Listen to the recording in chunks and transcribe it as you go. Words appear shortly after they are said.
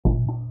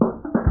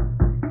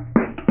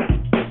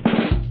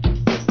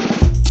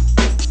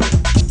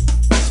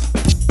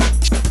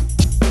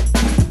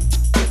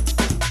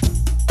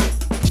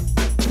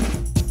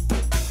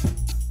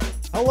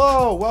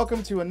Hello,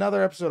 welcome to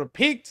another episode of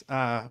Peaked.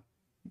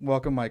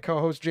 Welcome my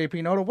co-host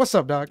JP Noto. What's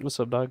up, dog? What's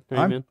up, dog? How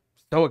you, I'm man?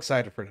 so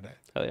excited for today.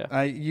 Hell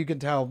yeah. You can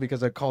tell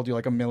because I called you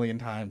like a million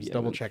times,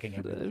 double checking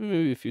everything.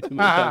 Maybe a few too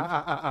many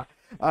times.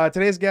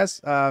 Today's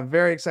guest,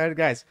 very excited,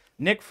 guys.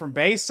 Nick from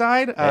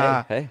Bayside.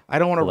 Hey. I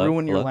don't want to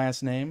ruin your hello.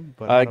 last name,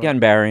 but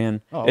Ghanbarian.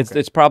 Oh, okay.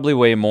 It's probably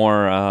way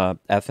more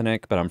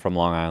ethnic, but I'm from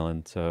Long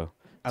Island, so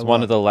it's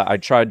one of the. I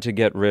tried to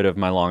get rid of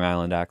my Long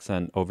Island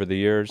accent over the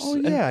years. Oh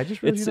yeah, I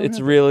just realized it's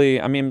really.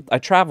 I mean, I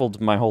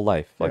traveled my whole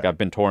life. Like Yeah. I've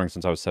been touring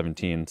since I was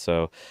 17.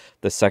 So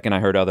the second I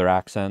heard other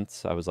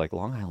accents, I was like,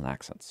 Long Island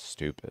accent's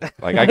stupid.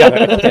 Like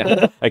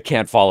I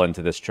can't fall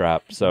into this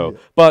trap. So,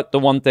 but the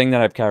one thing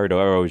that I've carried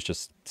over, I always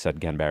just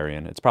said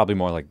Ghanbarian. It's probably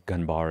more like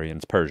Ghanbarian.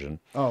 It's Persian.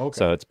 Oh, okay.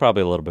 So it's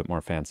probably a little bit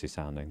more fancy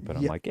sounding. But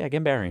I'm Yeah. like, yeah,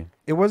 Ghanbarian.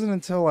 It wasn't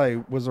until I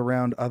was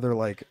around other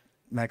like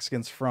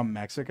Mexicans from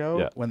Mexico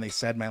Yeah. when they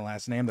said my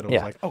last name that I was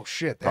Yeah. like, oh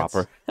shit, that's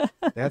Proper.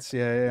 that's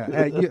yeah.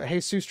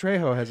 Jesus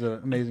Trejo has an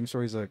amazing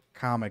story. He's a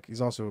comic.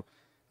 He's also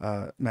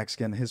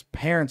Mexican. His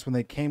parents, when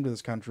they came to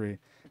this country,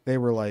 they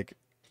were like,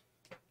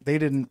 they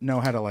didn't know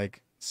how to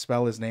like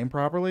spell his name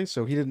properly,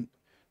 so he didn't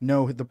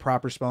know the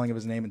proper spelling of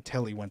his name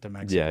until he went to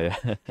Mexico.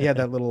 Yeah. He had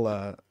that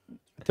little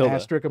Tilde.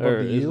 asterisk above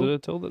Or the is U. it a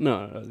tilde?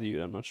 No, the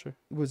U. I'm not sure.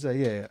 It was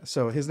yeah.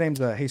 So his name's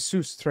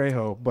Jesus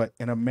Trejo, but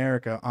in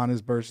America on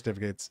his birth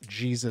certificate it's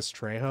Jesus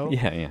Trejo.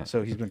 Yeah.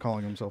 So he's been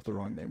calling himself the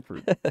wrong name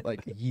for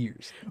like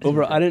years. Oh,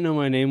 bro, I didn't know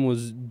my name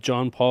was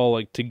John Paul,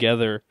 like,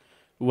 together.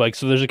 Like,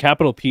 so there's a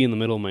capital P in the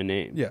middle of my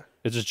name. Yeah.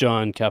 It's just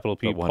John, capital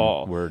P, The one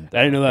Paul. word.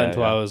 I didn't know that Yeah,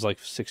 until yeah. I was, like,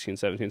 16,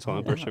 17, so on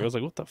my birth certificate. I was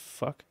like, what the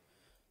fuck?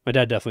 My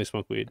dad definitely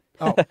smoked weed.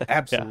 Oh,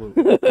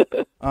 absolutely.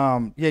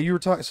 Yeah, you were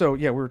talking. So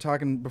yeah, we were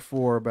talking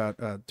before about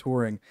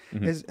touring.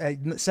 Is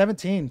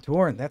 17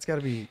 touring? That's got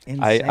to be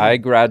insane. I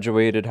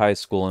graduated high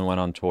school and went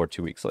on tour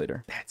 2 weeks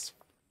later, That's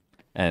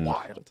and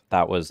wild.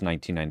 that was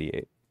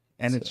 1998.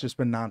 And it's just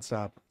been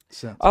nonstop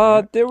since.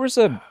 There was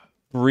a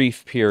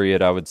brief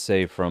period, I would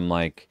say, from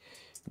like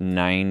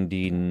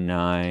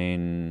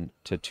 99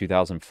 to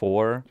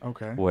 2004,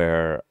 Okay.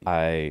 where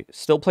I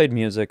still played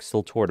music,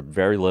 still toured a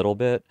very little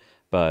bit,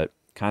 but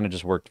kind of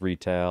just worked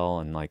retail,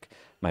 and like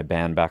my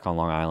band back on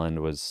Long Island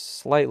was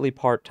slightly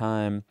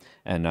part-time,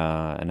 and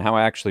how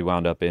I actually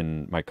wound up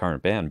in my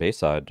current band,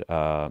 Bayside,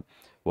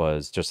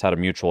 was just had a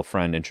mutual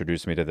friend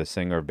introduce me to the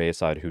singer of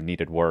Bayside who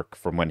needed work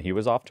from when he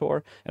was off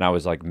tour, and I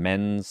was like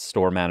men's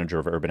store manager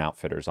of Urban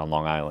Outfitters on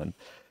Long Island.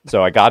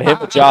 So I got him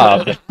a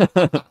job.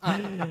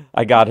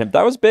 I got him.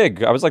 That was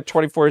big. I was like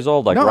 24 years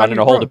old, like No, I running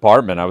mean, a whole bro.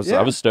 department. I was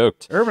Yeah.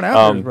 stoked. Urban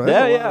Outfitters, bro.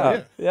 That's a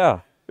lot, Yeah.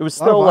 It was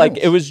A lot of still like,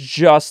 vinyls. it was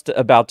just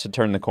about to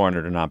turn the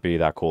corner to not be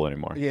that cool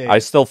anymore. Yeah. I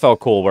still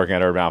felt cool working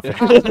at Urban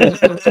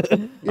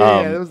Outfitters.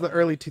 Yeah, it was the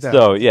early 2000s.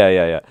 So,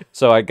 yeah.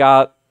 So I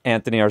got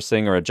Anthony, our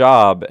singer, a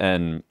job,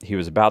 and he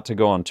was about to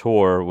go on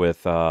tour with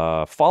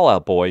Fall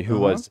Out Boy, who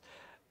was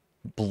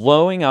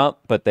blowing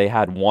up, but they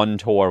had one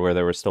tour where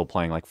they were still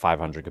playing like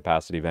 500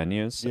 capacity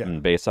venues, Yeah.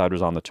 and Bayside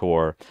was on the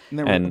tour.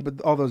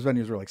 But all those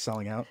venues were like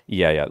selling out.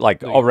 Yeah,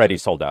 like already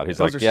sold out. He's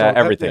Those like, are yeah, sold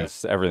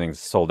out, everything's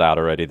sold out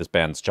already. This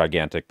band's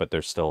gigantic, but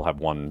they still have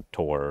one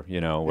tour,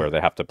 where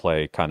they have to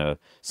play kind of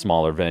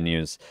smaller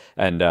venues.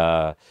 And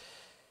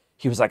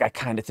he was like, I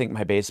kind of think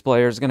my bass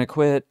player is gonna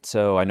quit,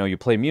 so I know you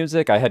play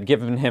music. I had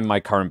given him my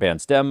current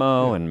band's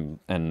demo and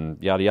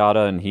yada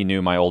yada, and he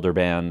knew my older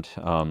band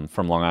from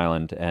Long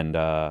Island, and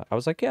I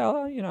was like, yeah,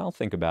 I'll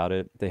think about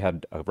it. They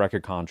had a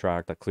record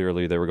contract that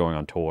clearly they were going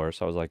on tour,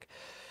 so I was like,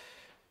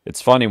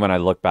 it's funny when I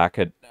look back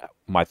at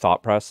my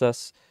thought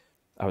process.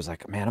 I was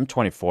like, man, I'm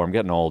 24. I'm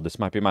getting old. This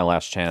might be my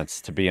last chance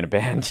to be in a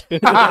band.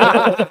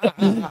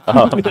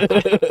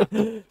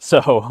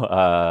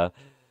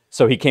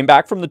 So he came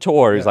back from the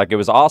tour. He's like, it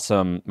was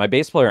awesome. My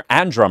bass player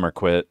and drummer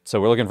quit, so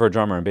we're looking for a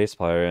drummer and bass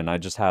player. And I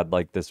just had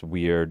like this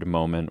weird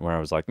moment where I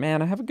was like,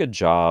 man, I have a good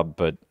job,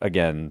 but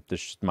again,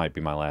 this might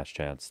be my last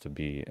chance to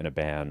be in a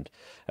band.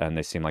 And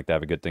they seem like they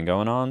have a good thing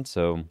going on,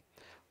 so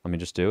let me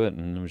just do it.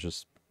 And it was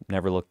just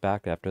never looked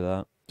back after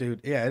that.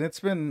 Dude, yeah, and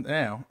it's been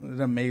an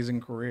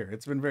amazing career.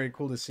 It's been very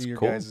cool to see your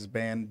cool. guys'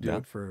 band do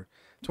it for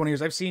 20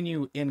 years. I've seen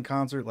you in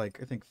concert like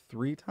I think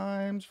 4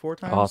 times.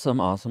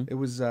 Awesome. It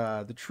was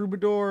the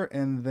Troubadour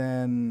and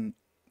then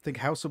I think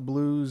House of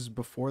Blues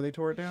before they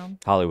tore it down.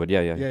 Hollywood,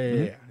 yeah.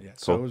 Yeah.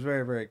 So Cool. it was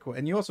very, very cool.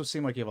 And you also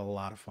seem like you have a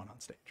lot of fun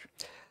on stage.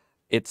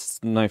 It's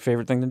my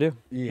favorite thing to do.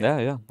 Yeah.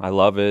 Yeah. I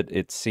love it.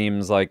 It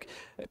seems like,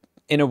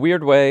 in a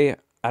weird way,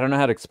 I don't know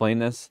how to explain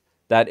this.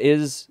 That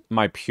is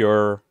my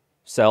pure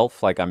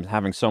self. Like, I'm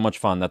having so much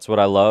fun. That's what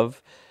I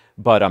love.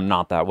 But I'm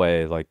not that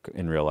way, like,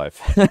 in real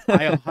life.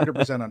 I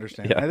 100%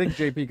 understand. Yeah. I think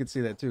JP could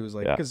see that too. Is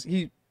like because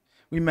we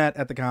met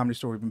at the Comedy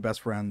Store. We've been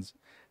best friends,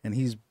 and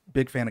he's a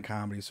big fan of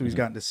comedy. So he's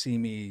gotten to see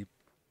me,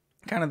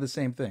 kind of the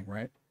same thing,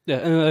 right? Yeah,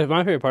 and my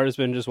favorite part has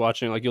been just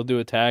watching, like, you'll do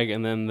a tag,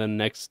 and then the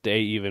next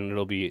day even,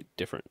 it'll be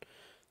different.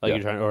 Like,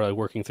 you're trying, or like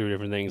working through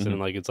different things, and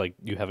like, it's like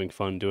you having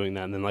fun doing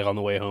that. And then, like, on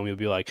the way home, you'll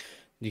be like,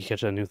 did you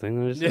catch that new thing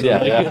that I just did?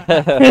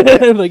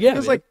 Yeah. Like, yeah.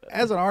 Because like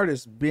as an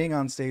artist, being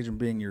on stage and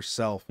being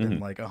yourself and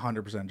like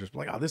 100% just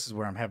like, oh, this is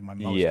where I'm having my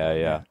most fun.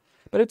 Yeah.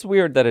 But it's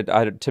weird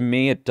that to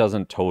me, it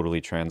doesn't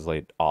totally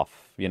translate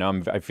off. You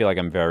know, I feel like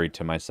I'm very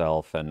to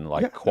myself and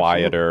like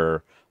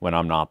quieter when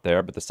I'm not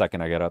there. But the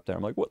second I get up there,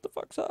 I'm like, what the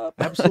fuck's up?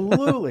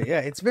 Absolutely. Yeah.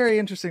 It's very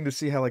interesting to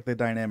see how like the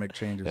dynamic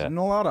changes. And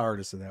a lot of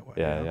artists are that way.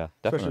 Yeah, you know? yeah.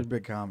 Definitely. Especially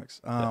big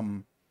comics.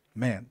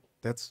 Man,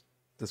 that's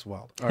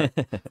wild. All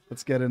right.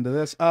 Let's get into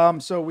this.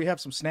 So we have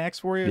some snacks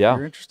for you if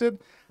you're interested.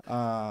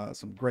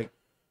 Some great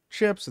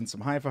chips and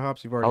some HIFI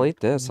hops. You've already I'll eat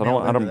this. I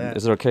don't.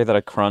 Is it okay that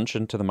I crunch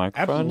into the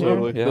microphone?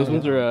 Absolutely. Yeah. Those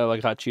ones are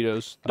like hot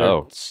Cheetos.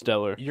 They're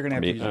stellar. You're gonna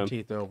have to use your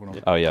teeth to open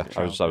them. Oh yeah.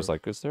 I was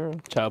like, is there a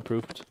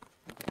child-proofed?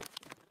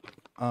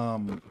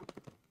 Wild.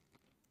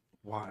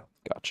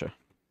 Gotcha.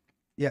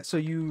 Yeah. So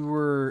you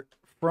were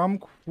from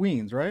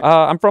Queens, right?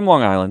 I'm from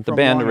Long Island. The From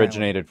band Long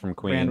originated from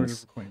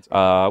Queens.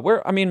 Okay.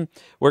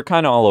 We're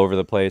kind of all over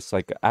the place.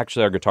 Like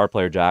actually, our guitar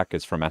player Jack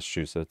is from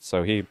Massachusetts.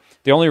 So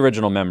the only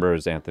original member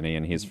is Anthony,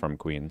 and he's from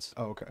Queens.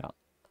 Oh, okay. Yeah.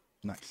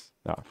 Nice.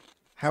 Yeah.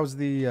 How's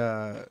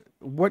the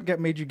what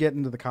made you get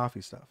into the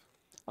coffee stuff?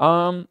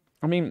 I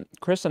mean,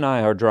 Chris and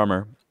I, our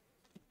drummer,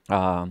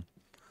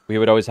 we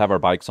would always have our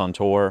bikes on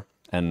tour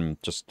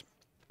and just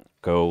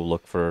go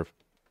look for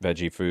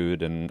veggie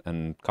food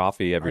and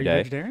coffee every day. Are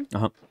you vegetarian?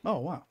 Uh-huh. Oh,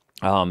 wow.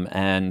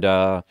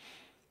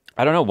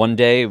 I don't know, one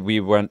day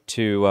we went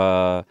to,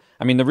 I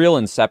mean, the real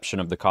inception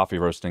of the coffee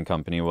roasting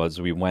company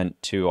was we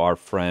went to our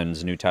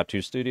friend's new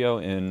tattoo studio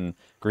in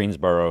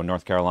Greensboro,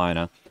 North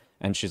Carolina,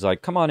 and she's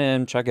like, come on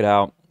in, check it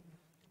out.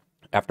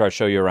 After I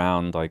show you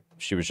around, like,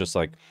 she was just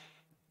like,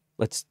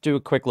 let's do a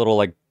quick little,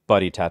 like,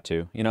 buddy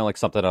tattoo, you know, like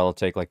something that'll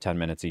take like 10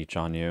 minutes each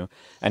on you.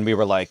 And we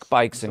were like,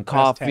 bikes and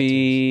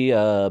coffee,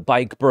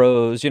 bike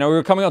bros, you know, we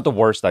were coming up with the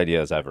worst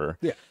ideas ever.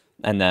 Yeah.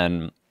 And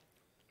then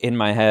in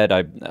my head,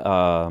 I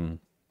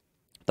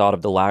thought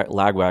of the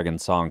Lagwagon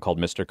song called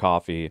Mr.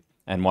 Coffee,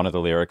 and one of the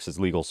lyrics is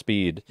legal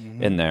speed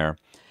in there.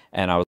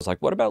 And I was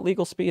like, what about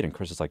legal speed? And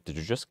Chris is like, did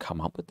you just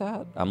come up with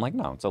that? I'm like,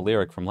 no, it's a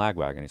lyric from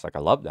Lagwagon. He's like, I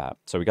love that.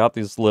 So we got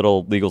these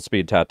little legal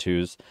speed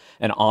tattoos.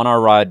 And on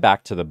our ride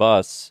back to the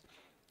bus,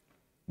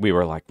 we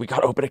were like, we got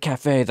to open a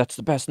cafe. That's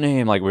the best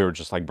name. Like, we were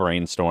just like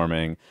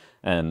brainstorming.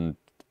 And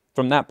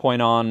from that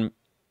point on,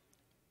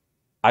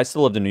 I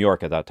still lived in New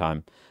York at that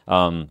time.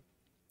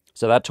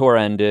 So that tour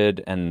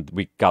ended and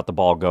we got the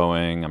ball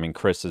going. I mean,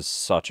 Chris is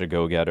such a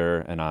go-getter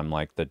and I'm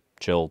like the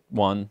chill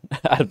one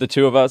out of the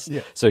two of us.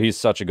 Yeah. So he's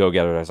such a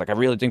go-getter. I was like, I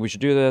really think we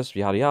should do this,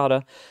 yada,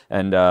 yada.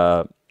 And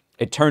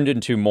it turned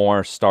into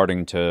more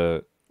starting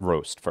to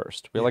roast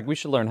first. We were like, we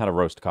should learn how to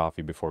roast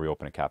coffee before we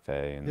open a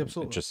cafe. And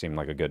it just seemed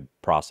like a good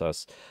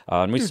process.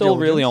 And we still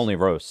really only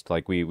roast.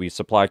 Like we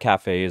supply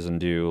cafes and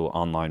do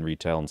online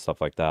retail and stuff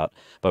like that.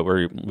 But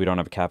we don't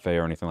have a cafe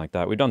or anything like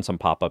that. We've done some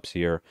pop-ups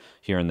here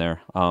and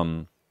there.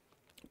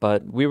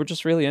 But we were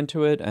just really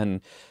into it. And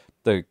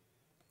the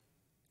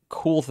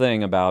cool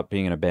thing about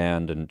being in a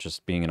band and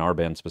just being in our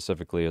band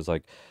specifically is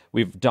like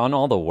we've done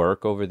all the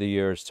work over the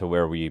years to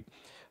where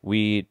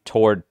we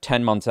toured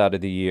 10 months out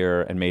of the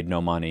year and made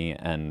no money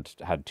and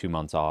had 2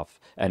 months off.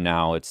 And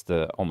now it's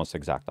the almost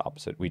exact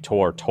opposite. We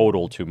tour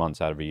total 2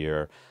 months out of a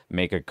year,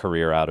 make a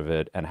career out of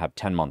it, and have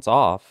 10 months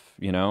off,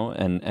 you know?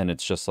 And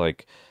it's just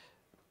like,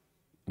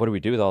 what do we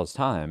do with all this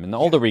time? And the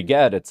older we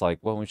get, it's like,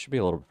 well, we should be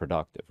a little bit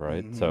productive,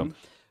 right? So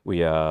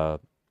we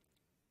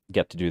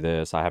get to do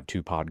this. I have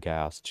 2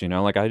 podcasts, you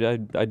know, like I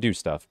do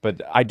stuff,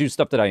 but I do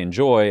stuff that I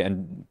enjoy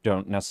and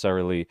don't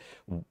necessarily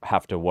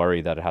have to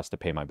worry that it has to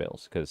pay my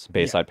bills because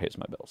Bayside pays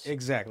my bills.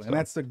 Exactly. So. And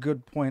that's the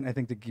good point, I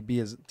think,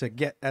 to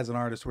get as an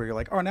artist where you're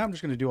like, oh, now I'm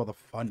just going to do all the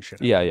fun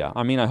shit. Yeah.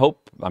 I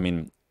hope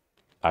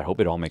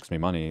it all makes me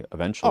money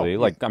eventually.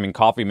 I mean,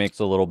 coffee makes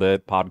a little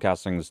bit,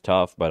 podcasting is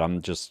tough, but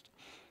I'm just,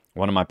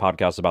 one of my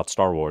podcasts about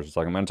Star Wars. It's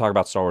like, I'm going to talk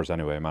about Star Wars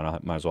anyway.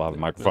 Might as well have a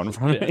microphone in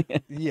front of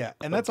me. Yeah,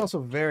 and that's also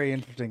very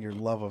interesting, your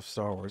love of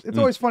Star Wars. It's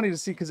always funny to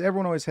see because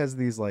everyone always has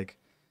these, like,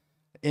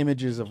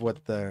 images of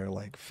what their,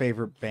 like,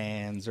 favorite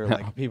bands or,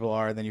 like, people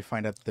are, and then you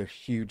find out they're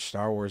huge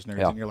Star Wars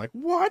nerds, and you're like,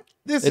 what?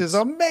 This is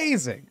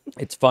amazing.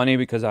 It's funny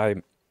because I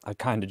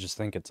kind of just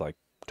think it's, like,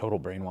 total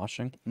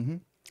brainwashing.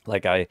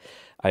 Like, I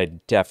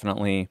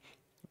definitely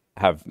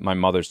have, my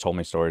mother's told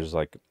me stories,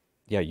 like,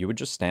 yeah, you would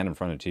just stand in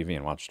front of the TV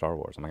and watch Star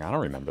Wars. I'm like, I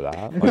don't remember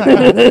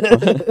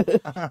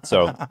that. Like,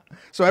 so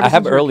I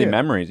have early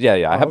memories.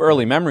 Yeah. I have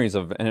early memories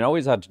of, and it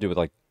always had to do with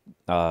like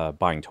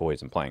buying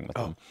toys and playing with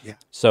them. Yeah.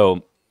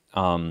 So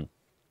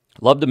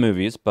loved the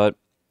movies, but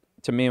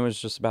to me it was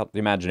just about the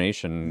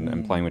imagination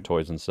and playing with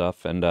toys and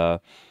stuff. And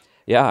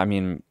yeah, I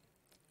mean,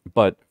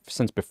 but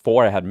since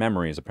before I had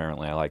memories,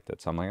 apparently I liked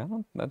it. So I'm like,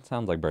 oh, that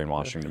sounds like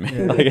brainwashing to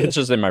me. Like it's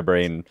just in my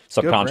brain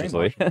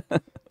subconsciously.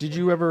 Did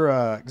you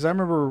ever? Because I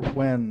remember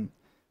when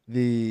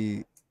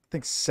I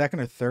think second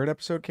or third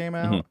episode came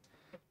out,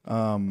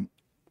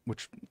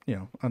 which, you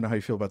know, I don't know how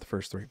you feel about the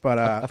first 3, but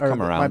I've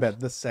come around. My bad,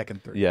 the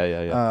second 3.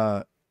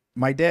 Yeah.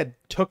 My dad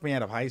took me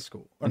out of high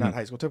school, or not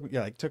high school.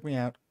 Took me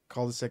out,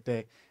 called a sick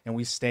day, and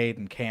we stayed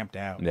and camped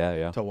out.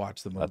 To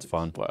watch the movie. That's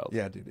fun. Wild.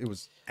 Yeah, dude, it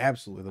was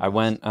absolutely. The I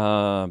went.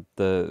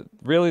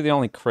 The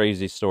only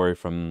crazy story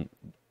from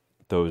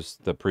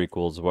the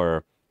prequels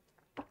were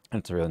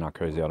It's really not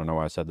crazy. I don't know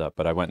why I said that,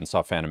 but I went and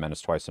saw Phantom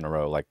Menace twice in a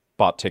row, like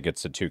bought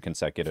tickets to 2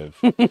 consecutive.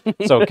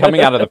 So coming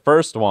out of the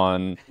first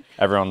one,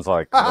 everyone's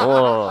like,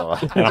 oh.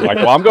 And I'm like,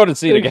 well, I'm going to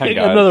see it again,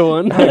 guys. Another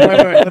one. Wait,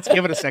 let's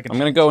give it a second. I'm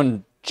going to go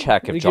and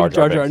check if Jar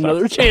Jar Jar Jar Binks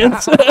another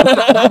sucks. chance.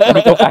 Let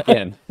me go back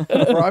in. Bro,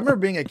 I remember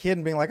being a kid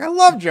and being like, I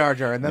love Jar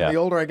Jar. And then Yeah. the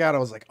older I got, I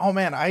was like, oh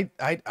man,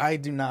 I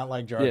do not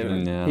like Jar Jar. Yeah,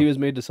 Yeah. he was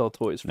made to sell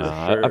toys for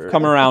No, sure. I've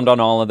come around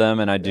on all of them,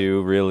 and I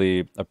do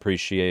really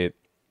appreciate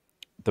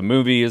the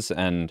movies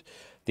and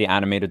the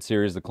animated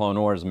series. The Clone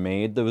Wars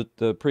made the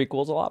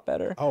prequels a lot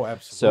better. Oh,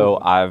 absolutely. So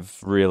I've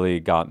really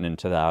gotten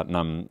into that,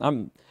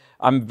 and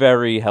I'm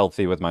very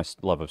healthy with my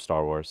love of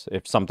Star Wars.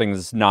 If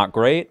something's not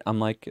great, I'm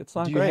like, it's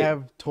not Do you great.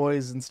 have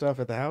toys and stuff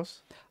at the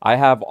house? I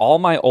have all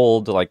my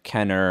old like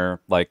Kenner,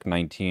 like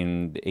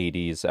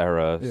 1980s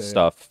era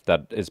stuff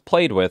that is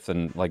played with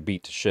and like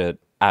beat to shit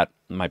at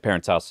my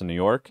parents' house in New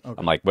York. Okay.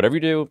 I'm like, whatever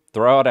you do,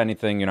 throw out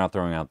anything. You're not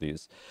throwing out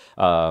these.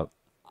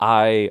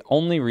 I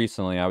only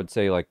recently, I would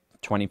say like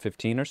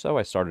 2015 or so,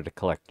 I started to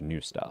collect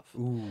new stuff.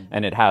 Ooh.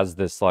 And it has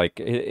this like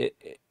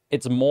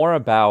it's more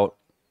about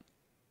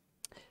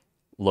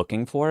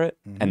looking for it,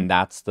 and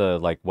that's the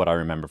like what I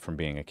remember from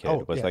being a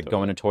kid was yeah, like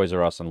going to Toys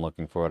R Us and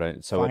looking for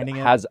it. So Finding it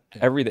it. has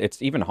everything.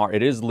 It's even hard.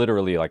 It is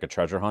literally like a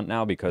treasure hunt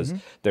now because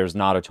there's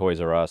not a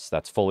Toys R Us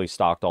that's fully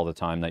stocked all the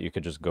time that you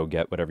could just go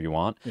get whatever you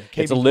want. Yeah,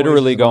 It's KB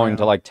literally Toys going isn't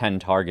to around. like 10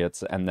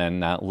 Targets and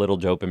then that little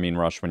dopamine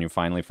rush when you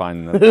finally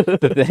find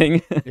the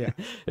thing. Yeah.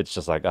 It's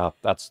just like, oh,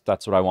 that's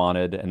what I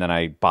wanted, and then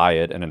I buy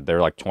it and they're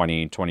like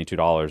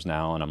 $22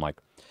 now, and I'm like,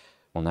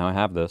 well, now I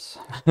have this.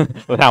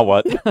 Well, now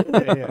what?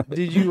 Yeah.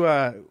 Did you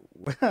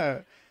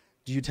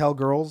do you tell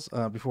girls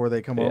before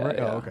they come over?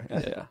 Yeah, Oh, okay.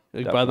 Yeah.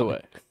 Like, by the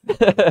way,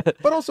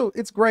 But also,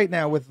 it's great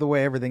now with the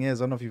way everything is.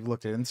 I don't know if you've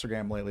looked at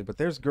Instagram lately, but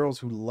there's girls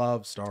who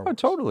love Star Wars. Oh,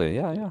 totally.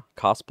 Yeah.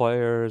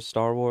 Cosplayers,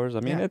 Star Wars. I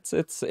mean, Yeah.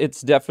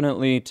 it's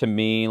definitely to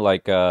me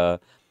like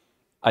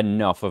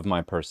enough of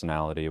my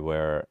personality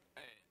where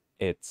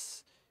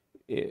it's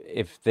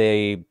if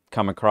they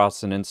come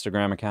across an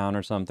Instagram account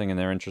or something and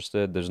they're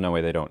interested, there's no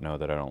way they don't know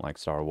that I don't like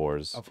Star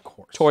Wars. Of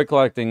course. Toy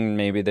collecting,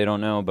 maybe they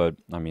don't know, but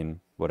I mean,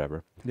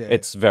 whatever. Yeah,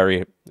 It's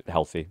very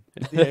healthy.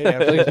 Yeah, I feel like it's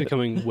absolutely.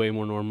 becoming way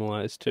more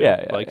normalized too.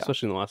 Yeah, like yeah.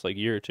 especially in the last like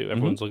year or two,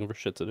 everyone's looking for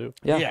shit to do.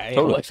 Yeah, Yeah,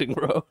 totally. Collecting,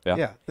 bro. Yeah.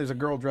 Yeah, there's a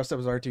girl dressed up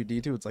as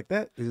R2D2. It's like,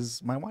 that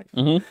is my wife.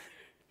 Mm-hmm.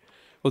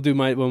 Well, dude,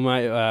 when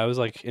I was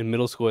like in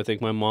middle school, I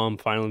think my mom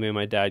finally made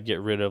my dad get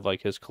rid of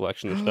like his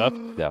collection of stuff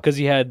Yeah. because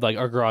he had like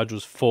our garage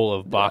was full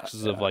of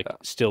boxes of like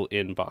still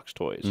in box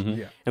toys,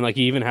 Yeah. and like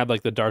he even had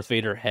like the Darth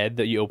Vader head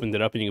that you opened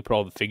it up and you could put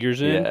all the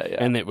figures in, Yeah.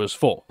 and it was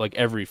full. Like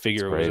every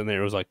figure was great. in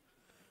there. It was like,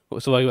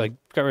 so like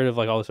got rid of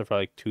like all this stuff for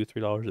like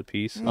 $2-3 a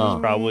piece. It was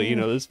probably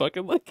this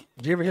fucking like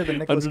Did you ever hear the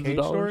Nicolas hundreds of Cage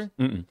dollars.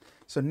 story? Mm-mm.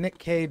 So Nick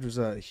Cage was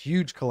a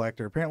huge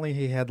collector. Apparently,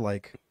 he had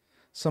like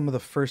some of the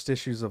first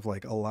issues of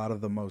like a lot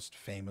of the most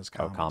famous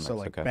comics. comics, So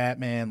like okay.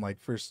 Batman, like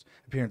first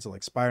appearance of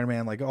like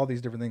Spider-Man, like all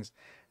these different things.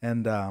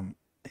 And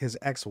his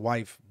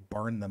ex-wife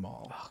burned them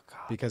all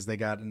because they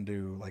got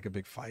into like a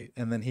big fight,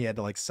 and then he had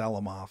to like sell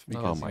them off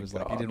because he my was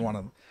like he God. didn't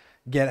want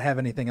to have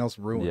anything else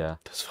ruined. Yeah.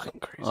 That's fucking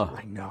crazy.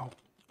 I know.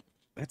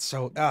 That's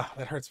so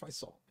that hurts my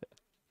soul.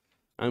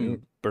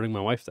 I'm burning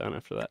my wife down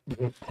after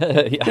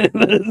that.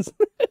 Yeah.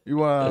 You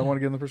want to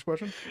get in the first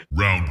question?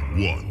 Round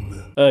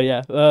one.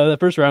 The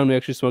first round we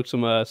actually smoked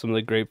some of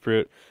the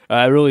grapefruit.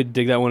 I really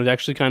dig that one. It's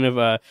actually kind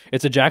of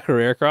it's a Jack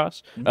Herrera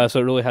cross, so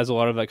it really has a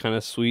lot of that kind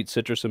of sweet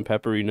citrus and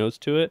peppery notes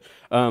to it.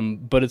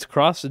 But it's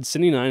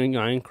City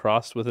 99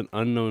 crossed with an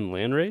unknown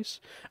landrace,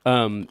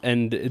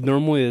 and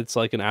normally it's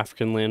like an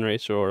African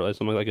landrace or like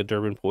something like a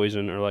Durban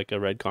Poison or like a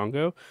Red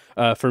Congo.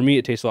 For me,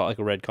 it tastes a lot like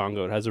a Red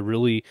Congo. It has a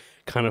really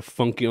kind of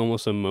funky,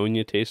 almost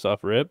ammonia taste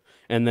off rip,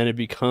 and then it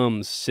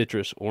becomes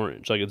citrus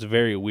orange. Like it's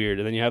very weird.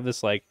 And then you have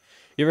this like,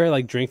 you ever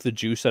like drink the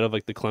juice out of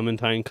like the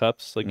clementine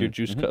cups, like your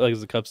juice like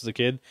the cups as a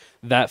kid?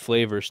 That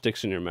flavor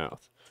sticks in your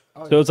mouth.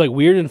 So it's like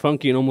weird and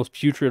funky and almost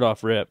putrid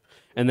off rip,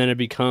 and then it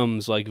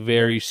becomes like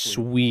very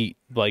sweet,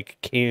 like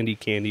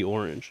candy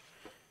orange,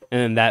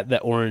 and then that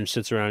orange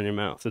sits around in your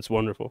mouth. It's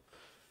wonderful.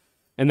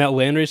 And that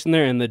landrace in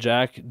there and the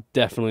Jack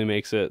definitely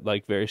makes it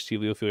like very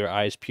steely. You'll feel your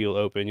eyes peel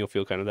open. You'll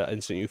feel kind of that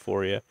instant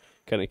euphoria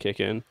kind of kick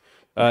in.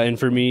 And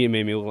for me, it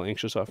made me a little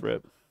anxious off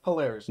rip.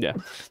 Hilarious. Yeah,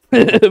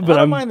 but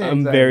I'm mind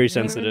the very anxiety.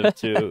 sensitive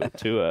to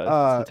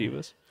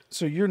sativas.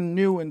 So you're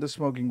new into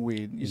smoking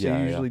weed. You say Yeah,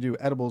 you yeah. usually do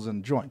edibles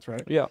and joints,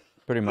 right? Yeah,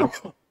 pretty much.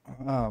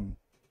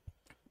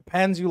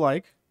 Pens you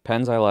like?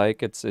 Pens I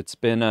like. It's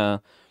been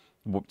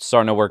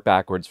starting to work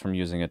backwards from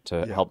using it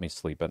to Yeah. help me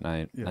sleep at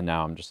night, Yeah. and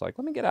now I'm just like,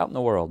 let me get out in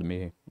the world and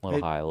be a little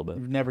Hey, high a little bit.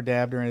 You've never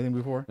dabbed or anything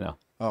before? No.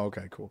 Oh,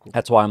 okay, cool.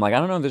 That's why I'm like, I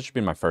don't know if this should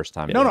be my first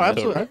time. No, doing it.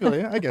 absolutely. I feel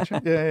you. I get you.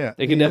 Yeah.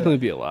 It can definitely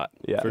be a lot,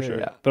 Yeah, for sure.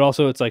 yeah. But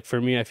also, it's like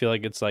for me, I feel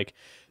like it's like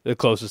the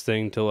closest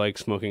thing to like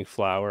smoking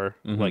flower,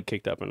 like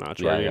kicked up a notch.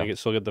 Yeah, Where you're yeah. gonna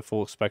still get the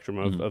full spectrum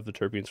of the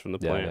terpenes from the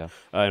plant,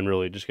 and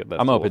really just get that.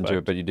 I'm full open to it,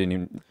 effect. but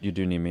you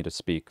do need me to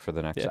speak for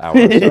the next hour,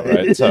 or so,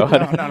 right? So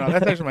No.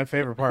 That's actually my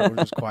favorite part,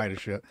 which is quiet as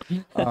shit.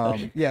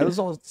 Yeah, this is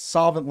all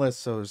solventless,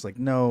 so there's like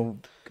no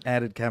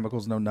added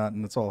chemicals, no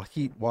nothing. It's all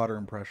heat, water,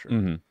 and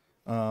pressure.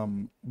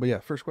 But yeah,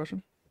 first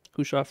question.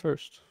 Who shot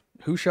first?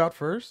 Who shot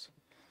first?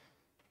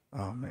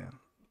 Oh man.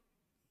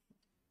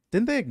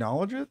 Didn't they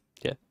acknowledge it?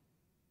 Yeah.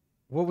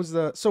 What was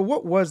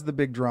the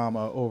big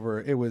drama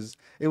over it was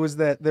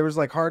that there was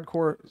like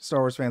hardcore Star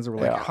Wars fans that were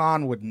like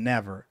Han would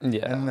never.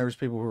 Yeah. And then there was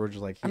people who were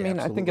just like, I mean,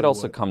 I think it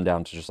also come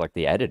down to just like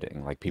the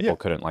editing. Like people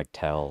couldn't like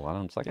tell. I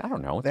don't. I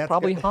don't know. It's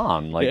probably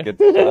Han. Like I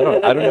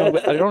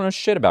don't know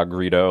shit about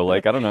Greedo.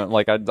 Like I don't know.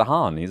 Like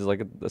Han. He's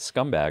like a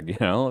scumbag. You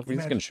know. If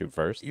he's gonna shoot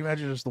first. You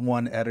imagine just the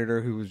one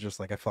editor who was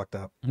just like, I fucked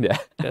up. Yeah.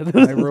 I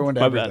ruined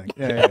everything.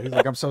 Yeah. He's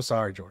like, I'm so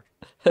sorry, George.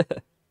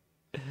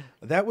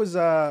 That was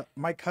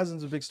my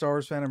cousin's a big Star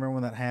Wars fan. I remember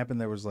when that happened.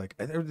 There was like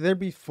there'd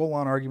be full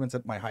on arguments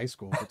at my high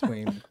school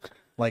between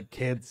like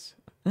kids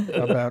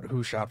about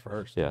who shot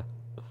first. Yeah.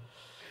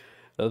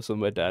 That's what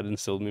my dad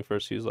instilled in me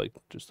first. He was like,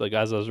 just like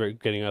as I was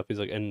getting up, he's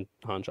like, and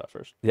Han shot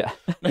first. Yeah.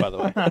 By the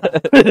way,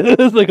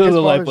 it's like it was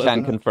a life Can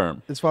lesson.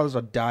 confirm. His father's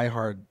a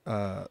diehard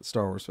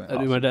Star Wars fan.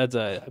 I do. My dad's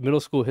a middle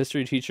school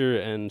history teacher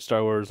and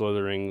Star Wars Lord of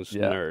the Rings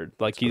nerd.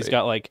 Like he's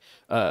got like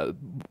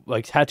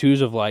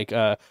tattoos of like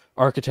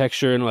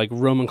architecture and like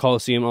Roman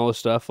Colosseum, all this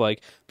stuff,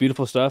 like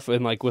beautiful stuff,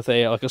 and like with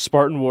a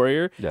Spartan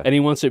warrior, and he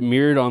wants it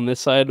mirrored on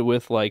this side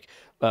with like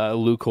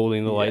Luke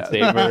holding the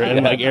lightsaber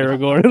and like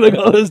Aragorn and like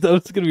all this stuff.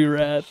 It's gonna be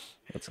rad.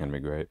 That's gonna be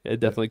great. Yeah,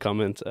 definitely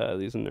comment.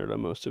 He's a nerd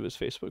on most of his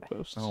Facebook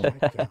posts. Oh my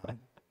god.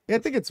 Yeah, I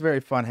think it's very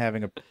fun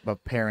having a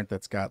parent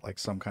that's got like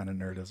some kind of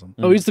nerdism.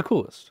 Oh, he's the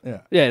coolest.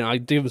 Yeah. Yeah, and I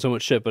give him so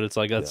much shit, but it's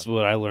like that's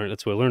what I learned.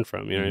 That's what I learned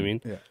from. You know what I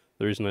mean? Yeah.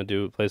 The reason I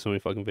do play so many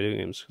fucking video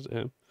games because of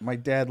him. My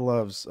dad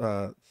loves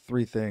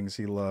three things.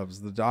 He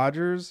loves the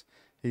Dodgers,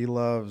 he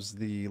loves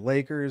the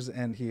Lakers,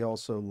 and he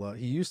also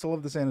he used to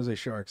love the San Jose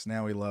Sharks.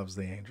 Now he loves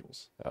the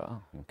Angels.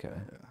 Oh, okay.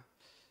 Yeah.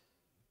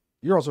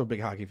 You're also a big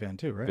hockey fan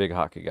too, right? Big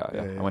hockey guy.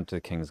 Yeah. Yeah. I went to the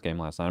Kings game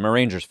last night. I'm a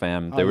Rangers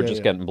fan. They were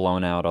just getting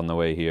blown out on the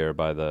way here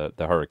by the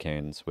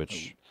Hurricanes,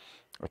 which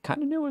I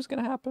kind of knew was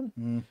going to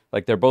happen.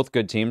 Like they're both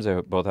good teams. They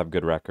both have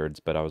good records,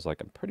 but I was like,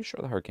 I'm pretty sure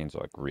the Hurricanes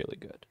are like really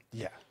good.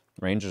 Yeah.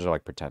 Rangers are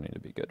like pretending to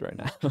be good right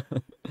now.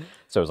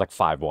 So it was like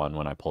 5-1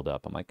 when I pulled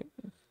up. I'm like,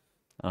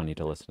 I don't need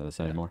to listen to this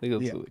anymore.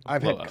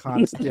 I've had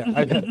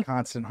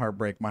constant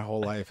heartbreak my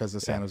whole life as a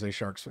San Jose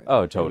Sharks fan.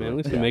 Oh, I totally. mean, at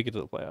least we make it to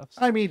the playoffs.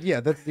 I mean,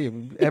 yeah, that's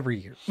every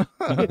year,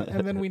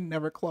 and then we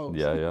never close.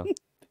 Yeah.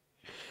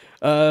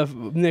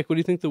 Nick, what do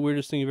you think the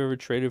weirdest thing you've ever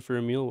traded for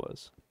a meal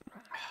was?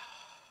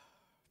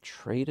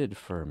 Traded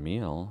for a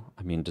meal?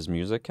 I mean, does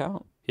music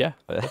count? Yeah.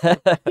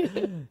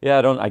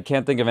 Yeah, I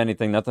can't think of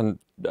anything. Nothing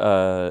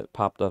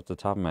popped off the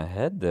top of my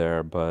head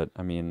there, but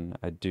I mean,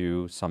 I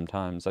do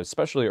sometimes,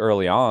 especially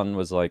early on,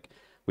 was like,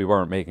 we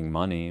weren't making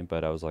money,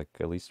 but I was like,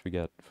 at least we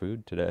got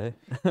food today.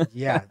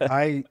 Yeah, God,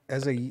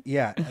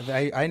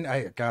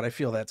 I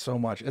feel that so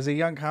much as a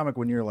young comic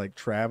when you're like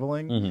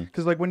traveling,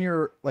 because like when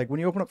you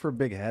open up for a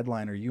big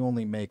headliner, you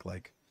only make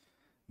like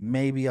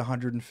maybe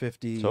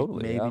 150,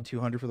 maybe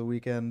 200 for the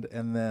weekend,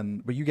 and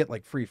then but you get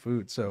like free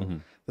food. So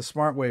the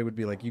smart way would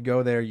be like you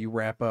go there, you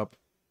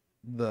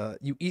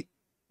you eat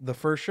the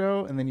first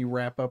show, and then you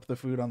wrap up the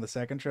food on the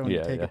second show, and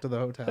you take it to the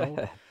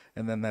hotel.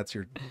 And then that's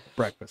your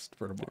breakfast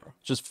for tomorrow.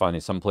 Just funny.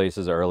 Some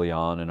places early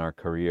on in our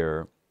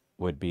career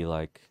would be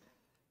like,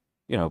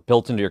 you know,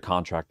 built into your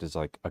contract is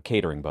like a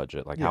catering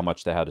budget, like how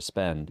much they had to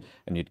spend.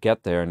 And you'd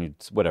get there and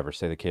you'd,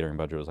 say the catering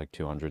budget was like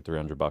 $200,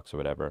 $300 or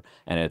whatever.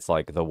 And it's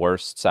like the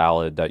worst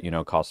salad that,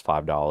 cost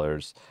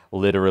 $5.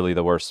 Literally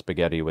the worst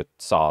spaghetti with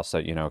sauce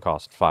that,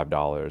 cost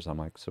 $5. I'm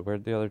like, so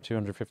where'd the other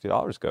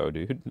 $250 go,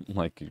 dude?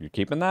 Like, you're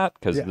keeping that?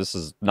 Because this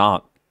is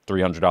not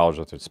 $300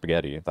 worth of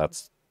spaghetti.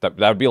 That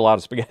would be a lot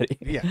of spaghetti.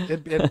 Yeah,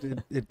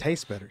 it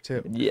tastes better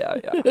too. Yeah.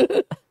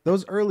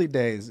 Those early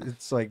days,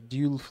 it's like, do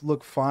you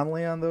look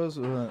fondly on those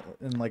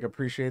and like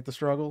appreciate the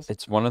struggles?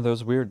 It's one of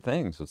those weird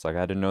things. It's like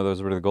I didn't know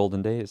those were the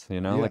golden days.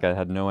 Like I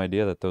had no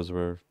idea that those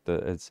were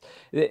the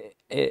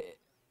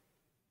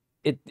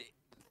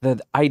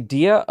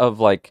idea of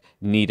like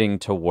needing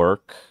to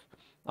work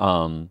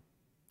to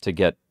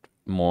get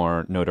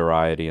more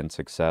notoriety and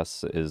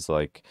success is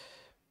like,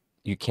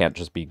 you can't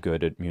just be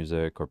good at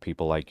music or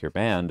people like your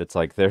band. It's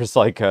like there's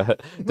like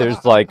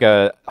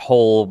a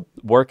whole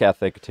work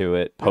ethic to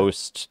it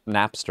post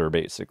Napster,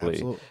 basically.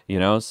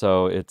 Absolutely.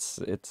 So it's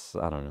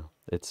I don't know.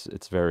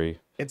 It's very.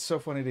 It's so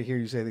funny to hear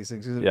you say these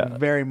things. It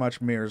very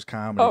much mirrors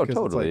comedy. Oh,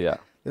 totally. Like,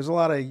 there's a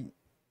lot of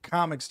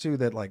comics too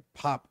that like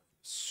pop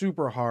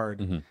super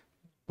hard,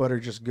 but are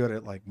just good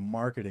at like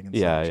marketing and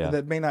such.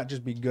 That may not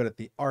just be good at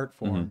the art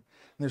form.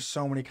 there's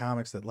so many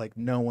comics that like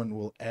no one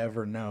will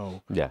ever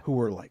know. Yeah. Who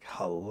are like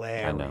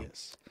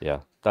hilarious. Yeah.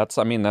 That's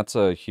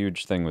a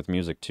huge thing with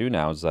music too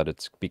now, is that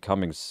it's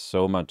becoming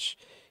so much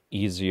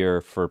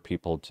easier for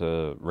people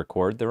to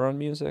record their own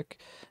music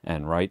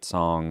and write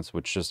songs,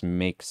 which just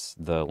makes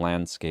the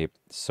landscape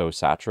so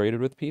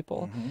saturated with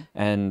people.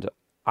 And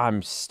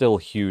I'm still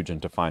huge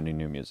into finding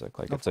new music.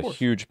 Like, it's a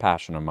huge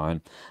passion of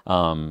mine.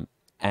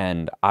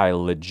 And I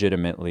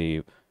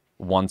legitimately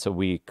once a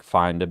week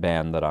find a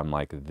band that I'm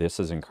like, this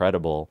is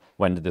incredible.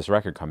 When did this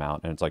record come out?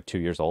 And it's like 2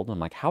 years old. And I'm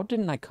like, how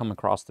didn't I come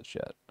across this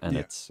yet? And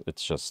it's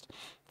just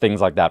things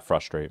like that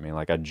frustrate me.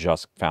 Like, I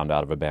just found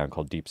out of a band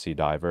called Deep Sea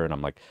Diver, and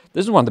I'm like,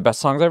 this is one of the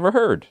best songs I ever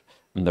heard.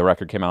 And the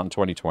record came out in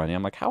 2020.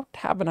 I'm like, how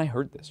haven't I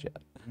heard this yet?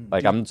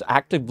 Like, I'm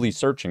actively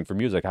searching for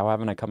music. How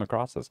haven't I come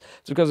across this?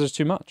 It's because there's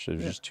too much.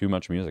 There's just too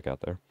much music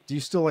out there. Do you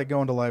still like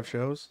going to live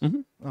shows?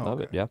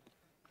 Love it, yeah.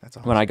 That's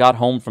awesome. When I got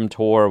home from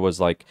tour was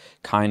like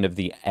kind of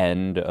the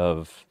end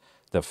of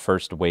the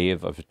first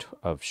wave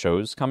of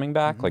shows coming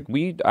back. Like,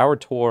 our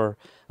tour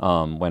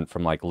went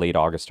from like late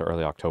August to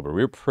early October.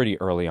 We were pretty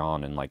early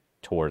on in like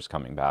tours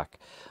coming back.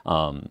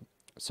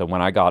 So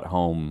when I got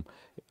home,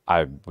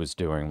 I was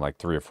doing like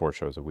 3 or 4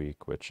 shows a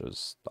week, which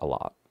is a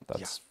lot.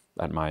 That's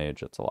at my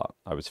age, it's a lot.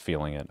 I was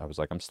feeling it. I was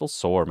like, I'm still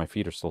sore. My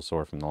feet are still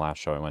sore from the last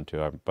show I went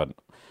to, but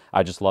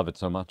I just love it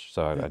so much.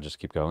 So I just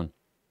keep going.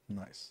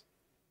 Nice.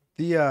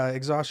 The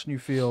exhaustion you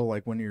feel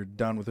like when you're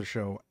done with a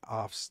show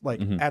off,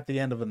 like at the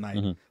end of a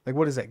night, like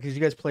what is that? Because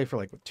you guys play for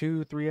like what,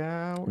 2-3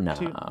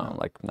 hours? No,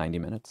 like 90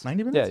 minutes.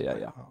 90 minutes?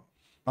 Yeah.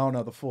 Oh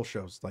no, the full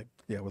show's like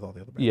with all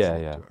the other bands. Yeah,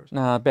 like yeah. 2 hours.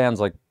 Nah, bands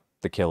like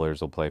The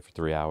Killers will play for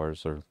 3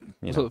 hours, or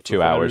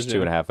 2 hours,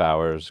 2.5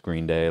 hours.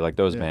 Green Day, like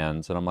those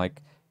bands, and I'm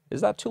like,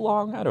 is that too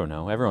long? I don't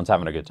know. Everyone's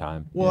having a good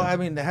time. Well, I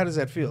mean, how does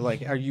that feel?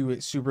 Like, are you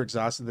super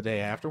exhausted the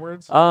day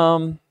afterwards?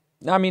 I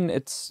mean,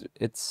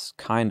 it's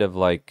kind of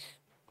like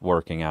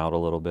working out a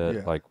little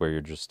bit, like where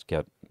you just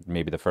get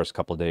maybe the first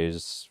couple of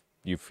days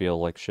you feel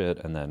like shit,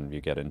 and then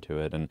you get into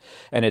it, and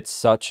it's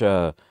such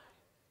a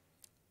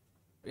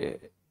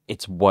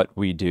it's what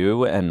we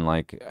do, and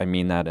like I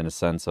mean that in a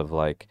sense of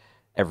like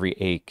every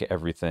ache,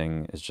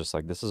 everything is just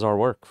like, this is our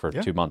work for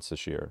 2 months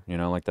this year,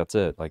 like that's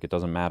it. Like, it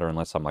doesn't matter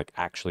unless I'm like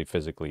actually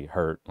physically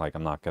hurt. Like,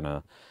 I'm not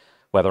gonna,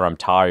 whether I'm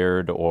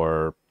tired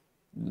or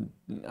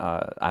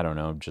I don't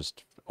know,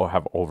 just or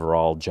have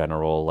overall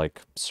general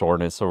like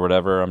soreness or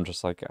whatever, I'm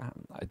just like,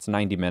 it's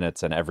 90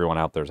 minutes and everyone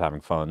out there is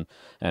having fun.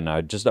 And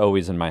I just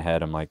always in my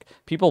head, I'm like,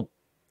 people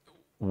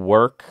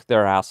work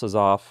their asses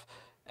off,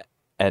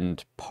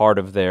 and part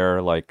of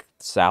their like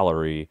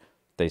salary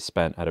they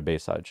spent at a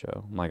Bayside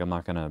show. I'm like, I'm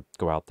not gonna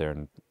go out there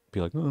and be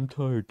like, oh, I'm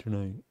tired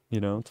tonight.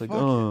 It's like,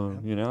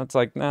 it's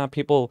like, nah,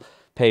 people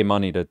pay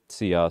money to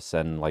see us,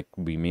 and like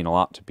we mean a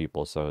lot to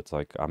people. So it's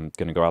like, I'm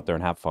gonna go out there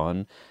and have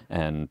fun.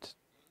 And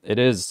it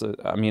is,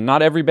 I mean,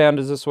 not every band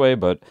is this way,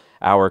 but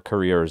our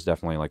career is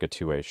definitely like a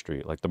two-way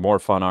street. Like, the more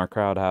fun our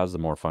crowd has, the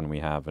more fun we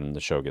have, and the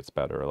show gets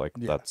better. Like,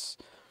 that's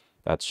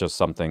just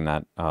something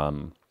that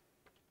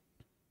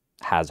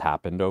has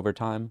happened over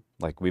time.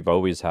 Like, we've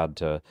always had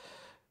to,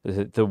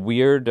 the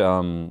weird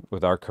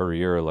with our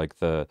career, like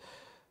the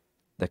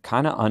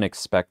kind of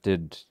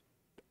unexpected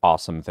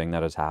awesome thing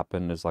that has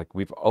happened is like,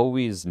 we've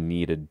always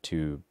needed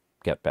to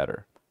get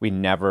better. We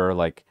never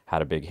like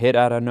had a big hit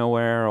out of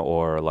nowhere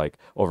or like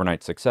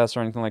overnight success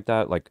or anything like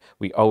that. Like,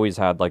 we always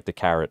had like the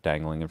carrot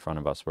dangling in front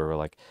of us where we're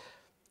like,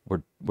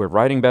 we're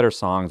writing better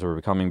songs, we're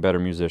becoming better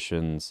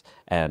musicians,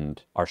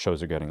 and our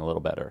shows are getting a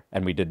little better.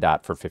 And we did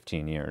that for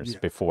 15 years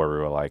before we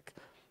were like,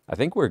 I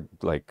think we're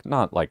like,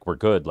 not like we're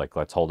good, like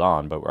let's hold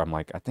on, but I'm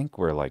like, I think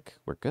we're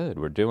good.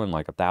 We're doing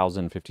like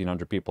 1,000,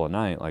 1,500 people a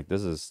night. Like,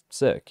 this is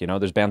sick.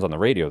 There's bands on the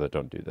radio that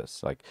don't do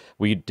this. Like,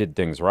 we did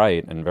things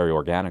right and very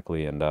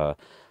organically, and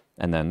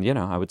then,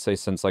 I would say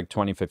since like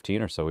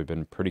 2015 or so, we've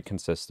been pretty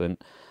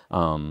consistent.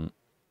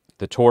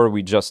 The tour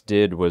we just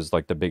did was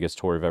like the biggest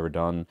tour we've ever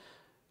done.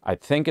 I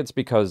think it's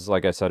because,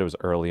 like I said, it was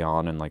early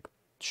on and like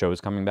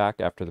shows coming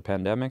back after the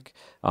pandemic.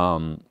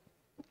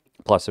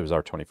 Plus, it was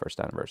our 21st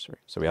anniversary.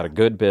 So we had a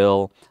good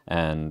bill,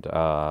 and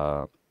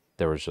there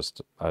was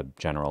just a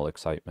general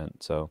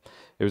excitement. So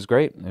it was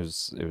great. It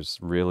was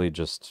really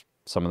just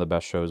some of the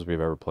best shows we've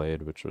ever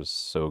played, which was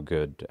so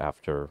good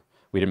after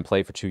we didn't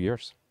play for 2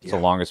 years. It's the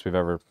longest we've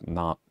ever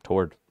not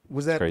toured.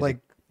 Was that like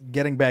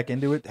getting back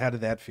into it? How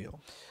did that feel?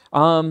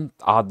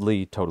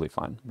 Oddly, totally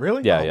fine.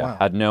 Really? Yeah, Oh, yeah. wow.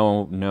 Had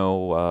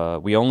no,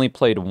 we only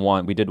played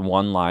one, we did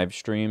one live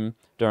stream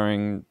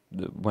during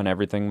when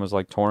everything was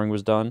like touring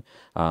was done.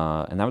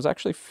 And that was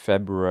actually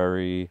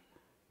February.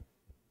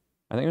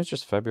 I think it was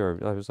just February.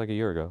 It was like a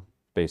year ago.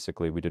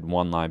 Basically, we did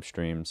one live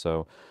stream.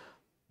 So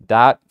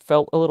that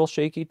felt a little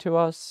shaky to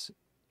us.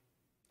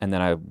 And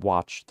then I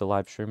watched the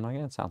live stream, like,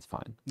 it sounds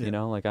fine.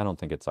 Like, I don't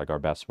think it's like our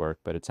best work,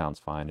 but it sounds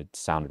fine. It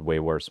sounded way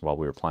worse while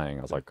we were playing.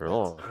 I was like,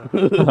 oh.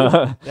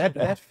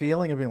 that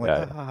feeling of being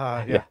like,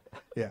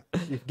 yeah.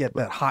 You get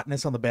that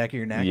hotness on the back of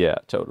your neck. Yeah,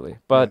 totally.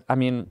 But I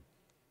mean,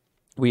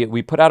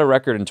 we put out a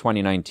record in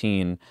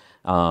 2019,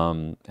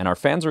 and our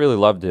fans really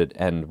loved it,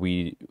 and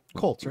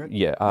Colts, right?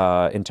 yeah,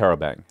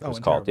 Interrobang it was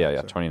called. Yeah,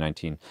 Interrobang, sorry.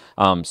 2019.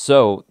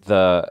 So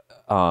the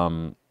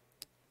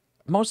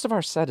most of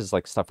our set is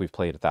like stuff we've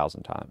played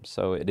 1,000 times,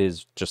 so it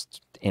is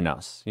just in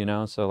us, you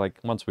know. So like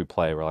once we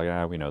play, we're like,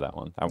 ah, we know that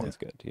one. That one's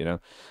good, you know.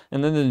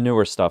 And then the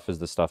newer stuff is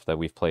the stuff that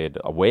we've played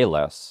way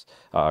less,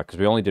 because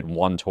we only did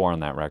one tour on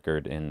that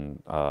record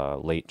in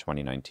late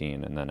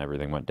 2019, and then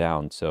everything went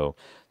down. So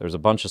there's a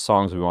bunch of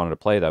songs we wanted to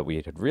play that we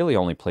had really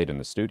only played in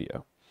the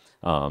studio.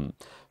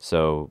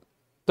 So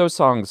those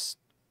songs,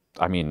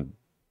 I mean,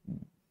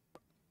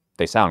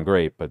 they sound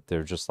great, but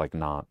they're just like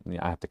not.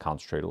 I have to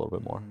concentrate a little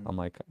bit more. I'm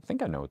like, I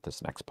think I know what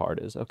this next part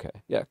is. Okay,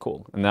 yeah,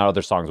 cool. And now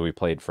other songs we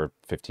played for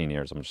 15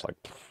 years, I'm just like,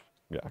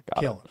 yeah,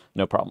 got it.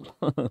 No problem.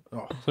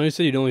 So you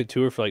said you'd only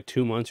tour for like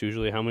 2 months.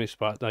 Usually, how many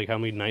how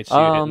many nights do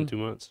you hit in 2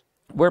 months?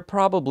 We're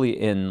probably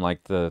in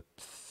like the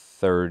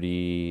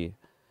 30.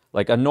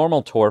 Like a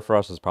normal tour for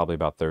us is probably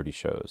about 30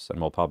 shows,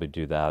 and we'll probably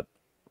do that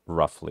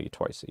roughly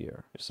twice a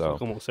year. So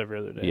like almost every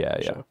other day.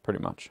 Yeah, pretty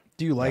much.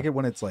 Do you like it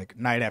when it's like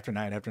night after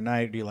night after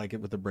night? Or do you like it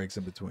with the breaks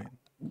in between?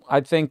 I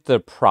think the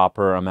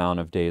proper amount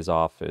of days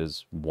off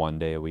is 1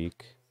 day a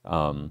week.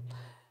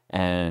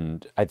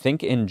 And I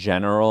think in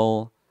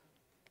general,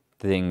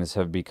 things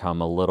have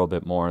become a little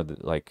bit more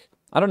like,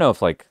 I don't know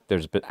if like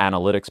there's been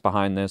analytics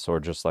behind this or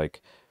just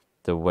like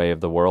the way of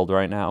the world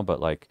right now,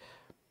 but like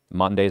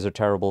Mondays are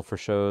terrible for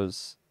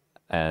shows,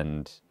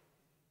 and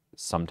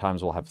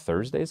sometimes we'll have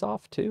Thursdays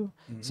off too.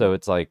 So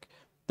it's like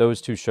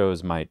those two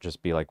shows might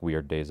just be like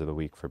weird days of the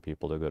week for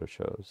people to go to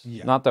shows.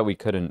 Not that we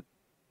couldn't,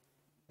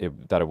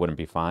 that it wouldn't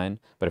be fine,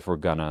 but if we're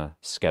gonna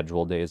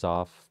schedule days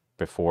off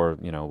before,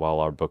 you know,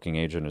 while our booking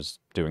agent is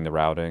doing the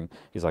routing,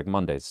 he's like,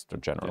 Mondays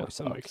generally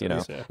suck, you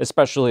know,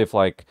 especially if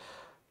like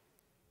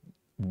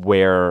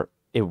where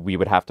we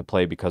would have to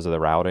play because of the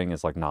routing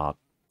is like not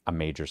a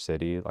major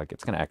city, like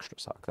it's gonna extra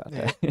suck that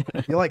day.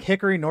 You like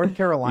Hickory, North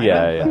Carolina?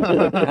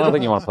 Yeah. I don't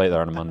think you want to play there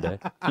on a Monday.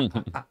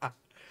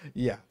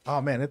 Yeah. Oh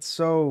man, it's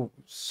so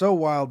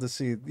wild to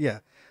see. Yeah,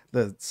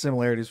 the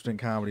similarities between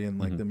comedy and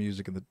like the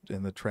music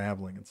and the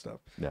traveling and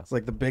stuff. Yeah. It's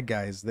like the big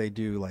guys, they'll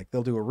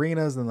do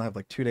arenas, then they'll have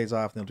like 2 days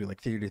off, and they'll do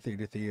like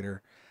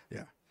theater.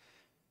 Yeah.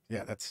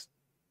 Yeah, that's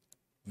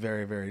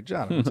very, very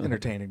John. It's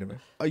entertaining to me.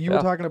 You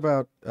were talking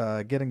about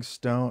getting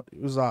stoned.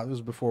 It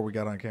was before we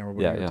got on camera,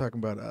 but you were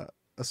talking about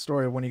a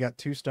story of when you got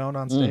too stoned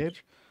on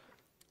stage.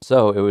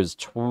 So it was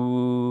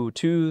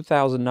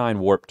 2009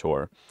 Warped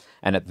Tour.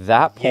 And at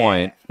that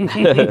point,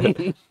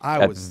 I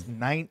was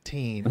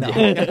 19. No.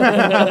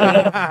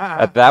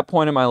 At that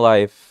point in my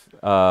life,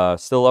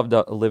 still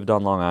lived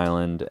on Long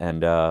Island,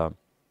 and the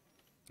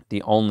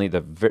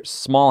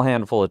small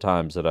handful of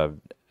times that I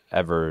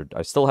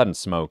still hadn't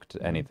smoked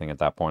anything at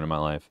that point in my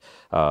life,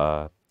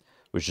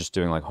 was just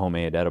doing like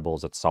homemade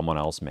edibles that someone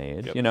else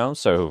made, you know?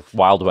 So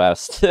Wild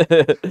West.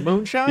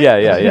 Moonshine?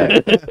 Yeah.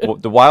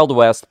 The Wild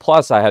West,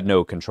 plus I had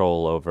no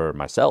control over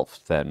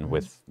myself then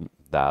with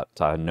that.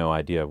 I had no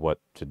idea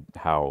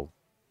how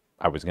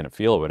I was going to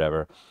feel or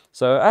whatever.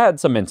 So I had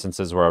some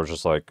instances where I was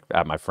just like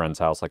at my friend's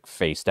house, like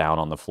face down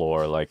on the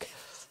floor, like,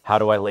 how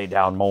do I lay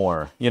down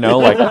more? You know,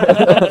 like,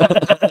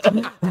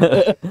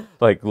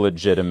 like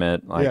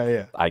legitimate,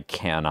 like, I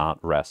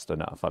cannot rest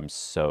enough. I'm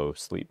so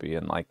sleepy,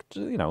 and like,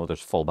 you know, there's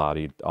full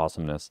body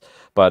awesomeness.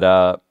 But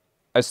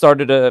I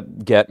started to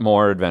get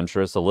more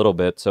adventurous a little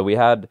bit. So we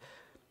had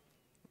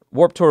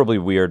Warped Tour will be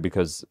weird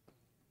because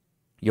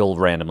you'll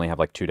randomly have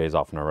like 2 days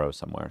off in a row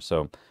somewhere.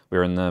 So we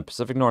were in the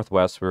Pacific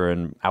Northwest. We were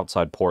in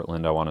outside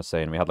Portland, I want to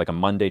say, and we had like a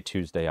Monday,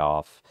 Tuesday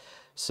off.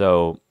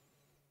 So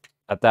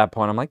at that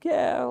point, I'm like,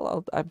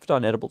 yeah, I've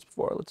done edibles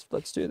before.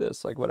 Let's do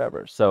this, like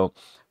whatever. So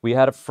we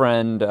had a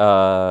friend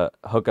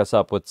hook us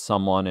up with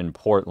someone in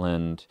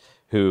Portland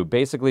who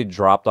basically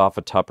dropped off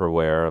a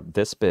Tupperware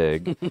this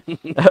big.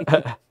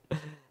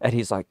 And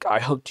he's like, I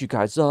hooked you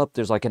guys up.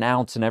 There's like an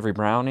ounce in every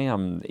brownie.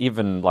 I'm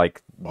even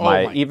like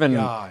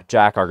God.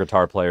 Jack, our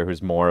guitar player,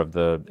 who's more of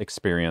the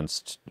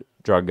experienced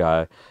drug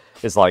guy,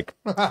 is like,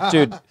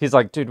 dude,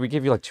 we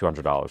give you like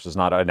 $200. There's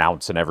not an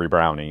ounce in every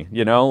brownie,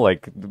 you know?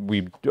 Like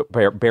we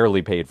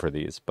barely paid for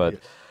these. But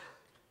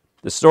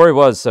the story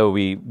was, so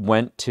we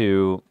went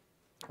to,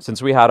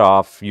 since we had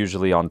off,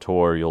 usually on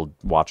tour, you'll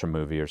watch a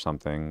movie or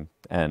something.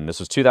 And this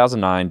was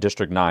 2009.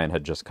 District 9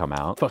 had just come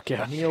out. Fuck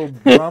yeah. Neil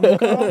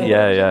Blomkamp?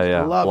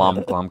 Yeah.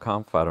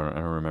 Blomkamp. I don't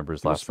remember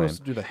his last name. He was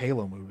supposed to do the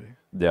Halo movie.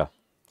 Yeah.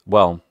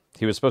 Well,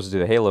 he was supposed to do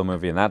the Halo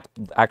movie, and that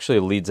actually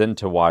leads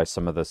into why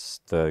some of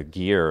the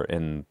gear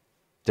in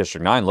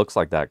District 9 looks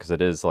like that, because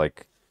it is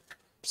like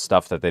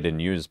stuff that they didn't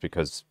use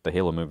because the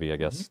Halo movie, I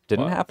guess,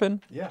 didn't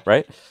happen. Yeah.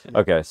 Right? Yeah.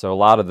 Okay, so a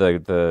lot of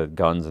the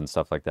guns and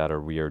stuff like that are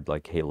weird,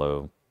 like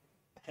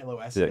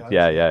Halo-esque guns.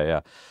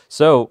 Yeah.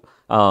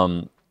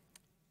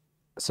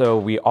 So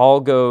we all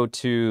go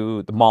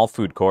to the mall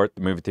food court,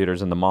 the movie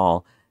theaters in the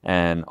mall,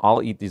 and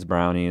I'll eat these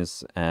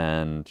brownies,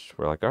 and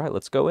we're like, all right,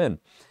 let's go in.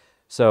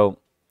 So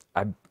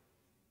I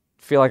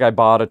feel like I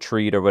bought a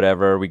treat or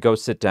whatever. We go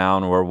sit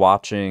down, we're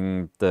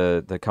watching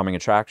the coming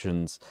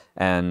attractions,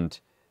 and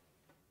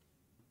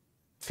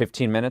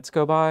 15 minutes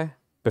go by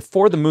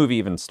before the movie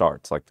even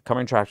starts. Like the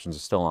coming attractions are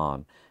still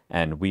on,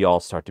 and we all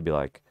start to be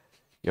like,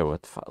 "Yo,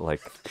 what the fuck?"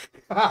 Like,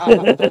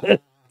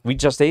 we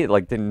just ate.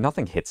 Like,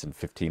 nothing hits in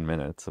 15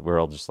 minutes. We're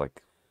all just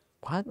like,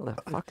 "What the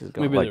fuck is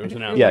going on?" Maybe Like, there was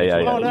an yeah,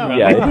 outfit. yeah, Oh, no.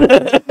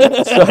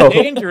 yeah. So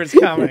Danger is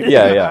coming.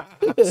 yeah.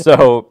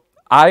 So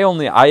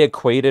I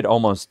equated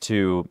almost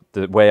to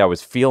the way I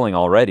was feeling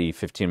already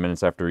 15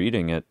 minutes after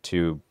eating it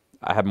to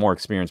I had more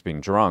experience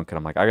being drunk, and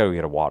I'm like, I gotta go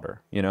get a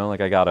water, you know,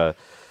 like I gotta.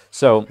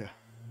 So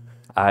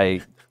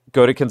I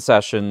go to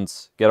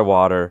concessions, get a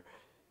water,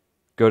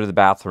 go to the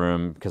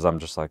bathroom because I'm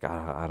just like,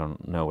 I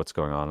don't know what's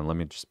going on, and let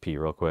me just pee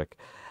real quick.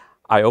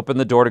 I open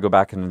the door to go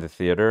back into the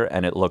theater,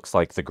 and it looks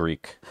like the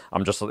Greek.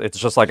 It's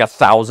just like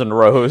 1,000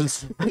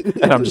 rows,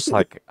 and I'm just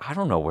like, I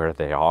don't know where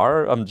they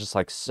are. I'm just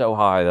like so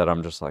high that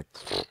I'm just like,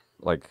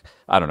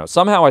 I don't know.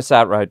 Somehow I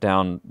sat right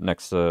down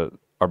next to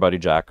our buddy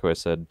Jack, who I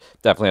said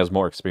definitely has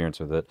more experience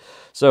with it.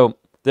 So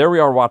there we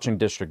are watching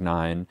District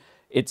 9.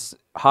 It's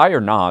high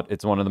or not,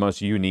 it's one of the most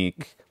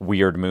unique,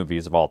 weird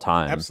movies of all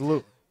time.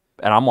 Absolutely.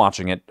 And I'm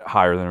watching it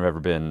higher than I've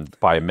ever been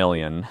by a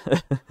million.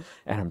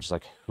 And I'm just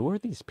like, who are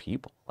these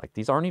people? Like,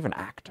 these aren't even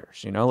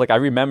actors, you know? Like, I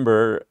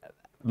remember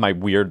my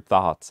weird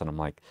thoughts, and I'm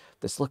like,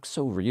 this looks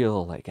so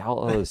real, like,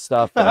 all this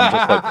stuff. And I'm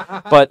just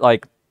like, but,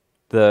 like,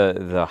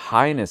 the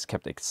highness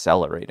kept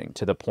accelerating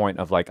to the point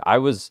of, like, I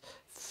was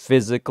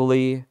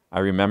physically, I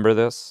remember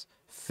this,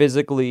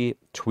 physically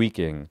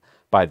tweaking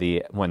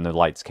when the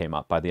lights came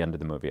up by the end of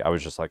the movie. I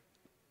was just, like,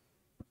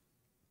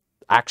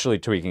 actually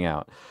tweaking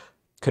out.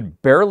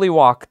 Could barely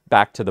walk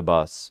back to the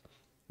bus.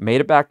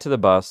 Made it back to the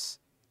bus.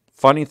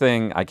 Funny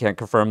thing, I can't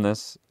confirm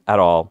this at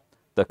all.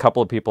 The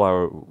couple of people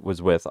I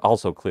was with,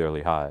 also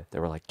clearly high, they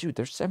were like, dude,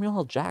 there's Samuel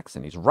L.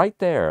 Jackson. He's right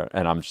there.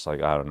 And I'm just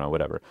like, I don't know,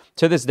 whatever.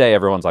 To this day,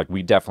 everyone's like,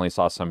 we definitely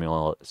saw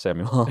Samuel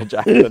L.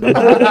 Jackson.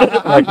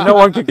 Like, no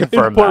one can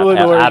confirm Portland,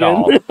 that at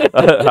all.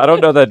 Oregon. I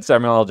don't know that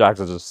Samuel L.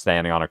 Jackson's just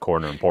standing on a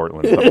corner in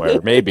Portland somewhere.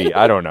 Maybe.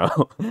 I don't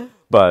know.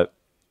 But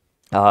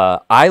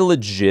I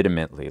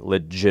legitimately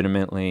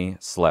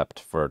slept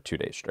for 2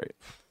 days straight.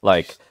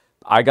 Like,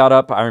 I got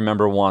up, I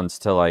remember once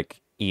to, like,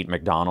 eat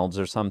McDonald's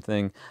or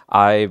something.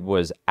 I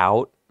was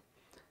out.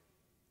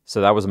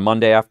 So that was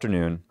Monday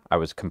afternoon. I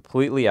was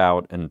completely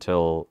out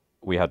until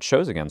we had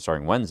shows again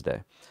starting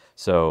Wednesday.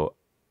 So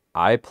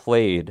I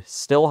played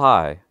still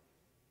high.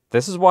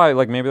 This is why,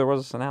 like, maybe there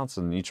was an ounce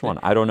in each one.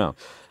 I don't know.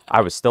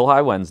 I was still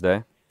high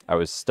Wednesday. I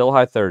was still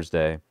high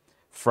Thursday.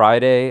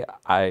 Friday,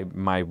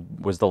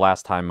 was the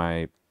last time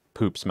my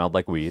poop smelled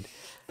like weed.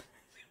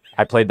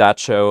 I played that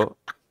show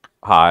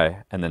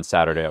high, and then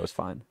Saturday I was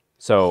fine.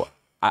 So,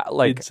 I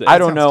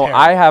don't know. terrible.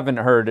 I haven't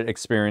heard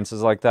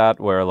experiences like that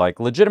where, like,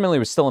 legitimately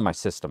was still in my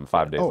system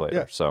 5 days later.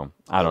 Yeah. So,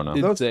 I don't know.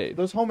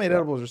 Those homemade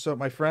edibles are so.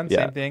 My friend,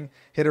 Yeah. same thing.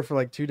 Hit her for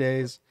like 2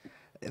 days.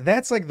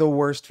 That's like the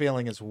worst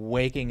feeling is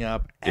waking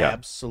up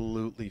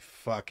absolutely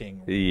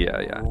fucking.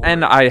 Yeah.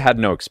 And I had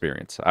no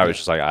experience. I was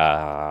just like,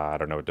 I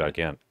don't know. I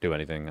can't do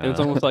anything. And it's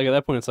almost like at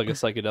that point, it's like a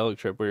psychedelic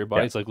trip where your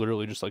body's like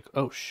literally just like,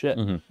 oh shit,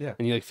 Yeah.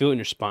 and you like feel it in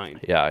your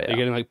spine. Yeah. You're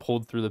getting like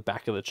pulled through the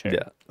back of the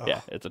chair.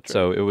 Yeah, it's a trip.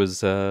 So it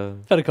was Had a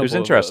it couple was of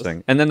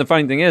interesting. And then the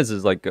funny thing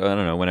is like, I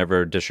don't know,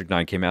 whenever District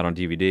 9 came out on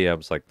DVD, I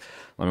was like,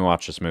 let me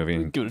watch this movie.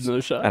 And, Give it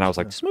another shot. I was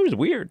like, this movie's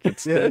weird.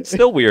 It's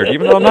still weird,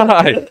 even though I'm not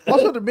high.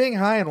 Also, to being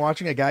high and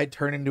watching a guy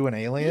turn into an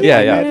alien.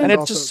 Yeah. that And is it's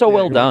also- just so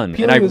well done.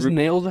 peeling And his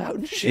nails out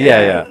and shit.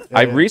 yeah.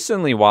 I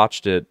recently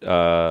watched it,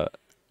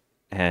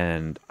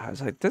 and I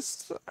was like,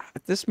 this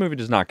movie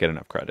does not get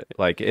enough credit.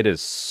 Like, it is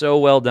so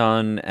well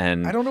done.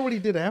 And I don't know what he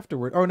did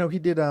afterward. Oh no, he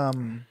did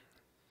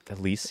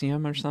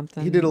Elysium or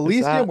something. he did Is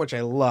Elysium, that- which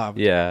I loved.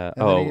 Yeah.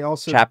 And then he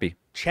also Chappie.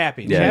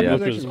 Chappie. Yeah, Chappie yeah.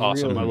 was Which was actually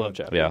awesome. really I good. love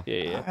Chappie.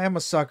 Yeah. I am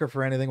a sucker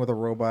for anything with a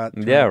robot.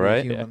 trying Yeah, to be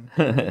right? human.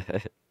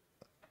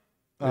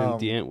 And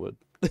Deanne Wood.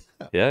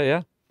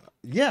 Yeah.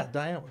 Yeah,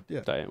 Diane Wood.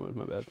 Yeah. Diane Wood,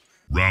 my bad.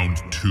 Round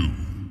 2.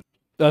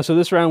 So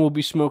this round we'll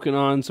be smoking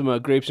on some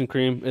grapes and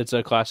cream. It's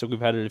a classic. We've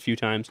had it a few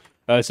times.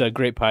 It's a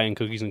grape pie and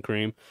cookies and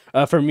cream.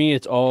 For me,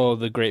 it's all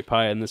the grape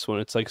pie in this one.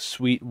 It's like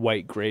sweet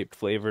white grape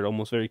flavored,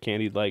 almost very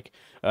candied like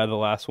the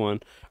last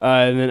one.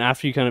 And then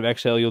after you kind of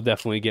exhale, you'll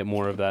definitely get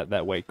more of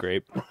that white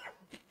grape.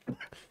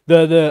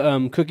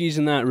 The cookies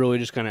in that really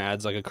just kind of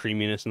adds like a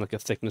creaminess and like a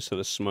thickness to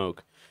the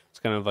smoke. It's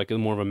kind of like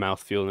more of a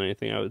mouthfeel than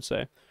anything, I would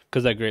say,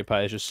 because that grape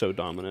pie is just so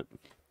dominant.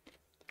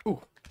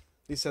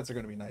 These sets are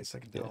going to be nice. I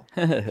can tell.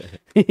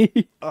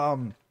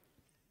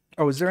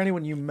 Oh, is there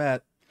anyone you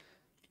met?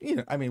 You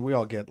know, I mean, we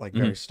all get like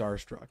very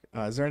starstruck.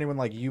 Is there anyone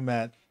like you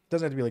met?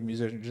 Doesn't have to be like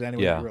musician. Just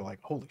anyone you were like,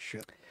 holy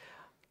shit.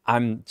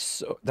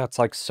 That's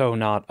like so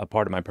not a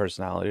part of my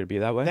personality to be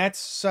that way. That's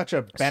such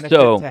a benefit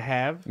to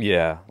have.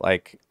 Yeah,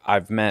 like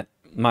I've met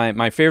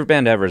my favorite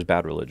band ever is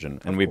Bad Religion,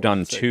 and we've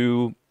done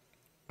 2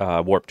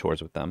 Warped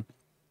tours with them.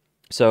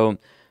 So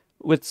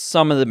with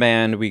some of the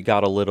band we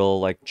got a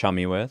little like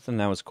chummy with, and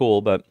that was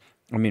cool. But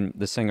I mean,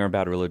 the singer of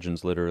Bad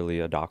Religion's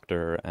literally a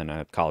doctor and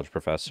a college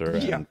professor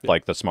and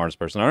like the smartest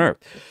person on earth.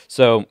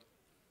 So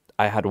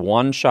I had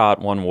one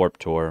Warped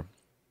tour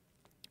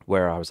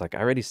where I was like, I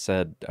already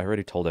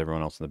told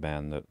everyone else in the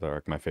band that they're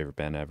like my favorite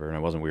band ever, and I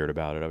wasn't weird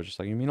about it. I was just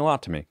like, you mean a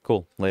lot to me.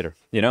 Cool. Later.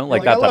 You know,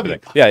 like that type of thing.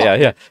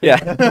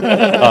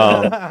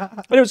 Yeah.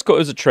 But it was cool. It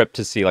was a trip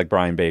to see like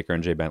Brian Baker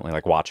and Jay Bentley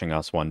like watching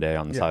us one day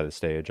on the side of the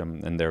stage,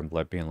 and they're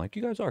like being like,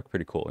 you guys are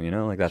pretty cool, you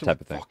know, like that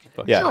type of thing.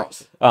 Yeah.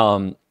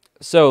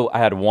 So I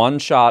had one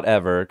shot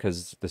ever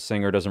because the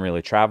singer doesn't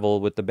really travel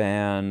with the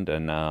band,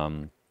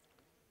 and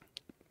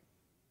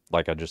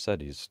like I just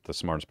said, he's the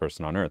smartest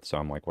person on earth. So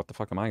I'm like, what the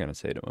fuck am I going to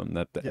say to him?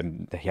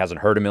 And he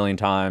hasn't heard a million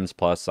times.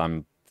 Plus,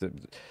 I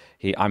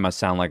must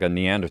sound like a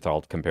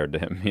Neanderthal compared to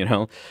him, you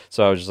know?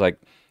 So I was just like,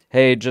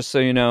 hey, just so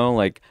you know,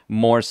 like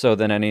more so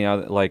than any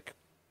other, like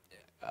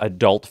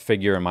adult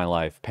figure in my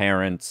life,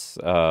 parents,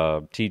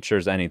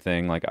 teachers,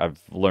 anything, like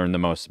I've learned the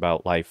most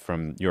about life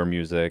from your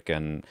music,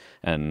 and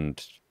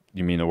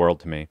you mean the world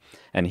to me.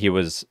 And he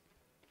was,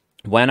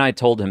 when I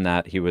told him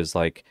that, he was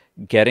like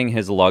getting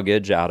his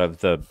luggage out of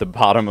the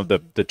bottom of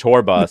the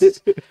tour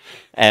bus.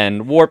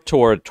 And Warped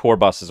tour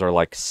buses are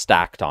like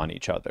stacked on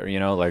each other, you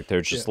know, like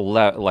they're just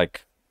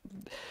like,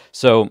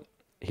 so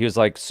he was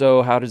like,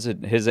 so how does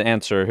it, his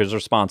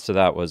response to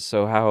that was,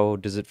 so how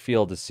does it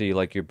feel to see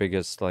like your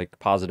biggest like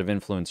positive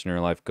influence in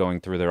your life going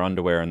through their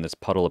underwear in this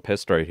puddle of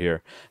piss right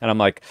here? And I'm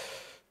like,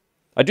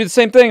 I do the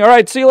same thing. All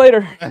right, see you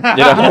later. You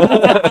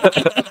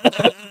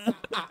know?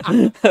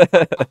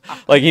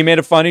 Like he made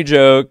a funny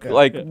joke,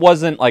 like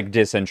wasn't like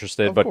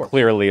disinterested, but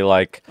clearly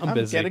like I'm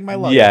busy. getting my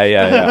luggage.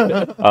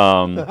 Yeah.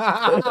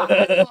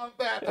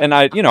 And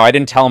I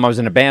didn't tell him I was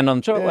in a band on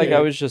the show. Like I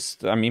was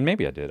just, I mean,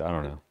 maybe I did, I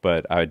don't know,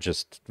 but I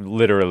just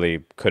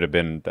literally could have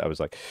been. I was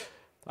like,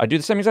 I do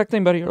the same exact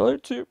thing, buddy. You're later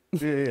too.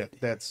 Yeah.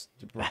 That's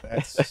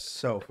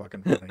so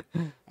fucking funny.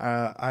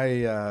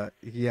 I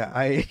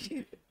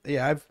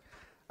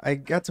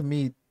got to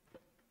meet,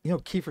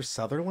 Kiefer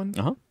Sutherland.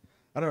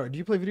 I don't know. Do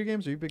you play video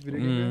games? Are you a big video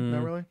game fan?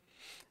 Not really.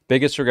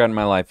 Biggest regret in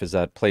my life is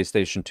that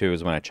PlayStation 2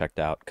 is when I checked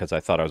out because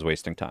I thought I was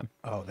wasting time.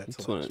 Oh,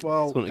 that's when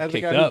well. when it As a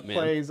kicked guy up, who man.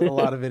 plays a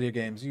lot of video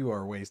games, you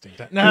are wasting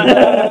time.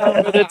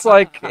 But it's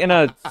like in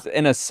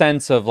a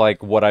sense of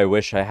like what I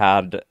wish I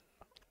had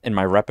in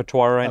my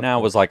repertoire right now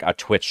was like a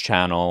Twitch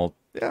channel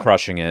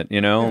crushing it.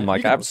 You know, I'm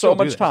like I have so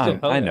much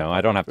time. I know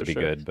I don't have to be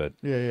good, but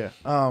Yeah.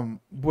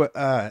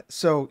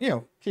 So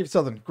Kiefer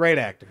Sutherland, great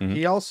actor.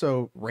 He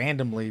also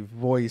randomly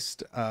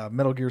voiced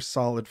Metal Gear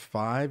Solid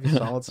 5,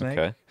 Solid Snake.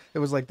 Okay. It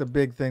was like the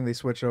big thing they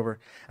switched over,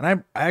 and I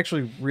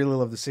actually really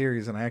love the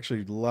series, and I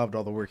actually loved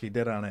all the work he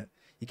did on it.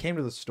 He came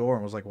to the store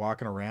and was like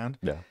walking around.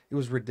 Yeah, it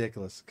was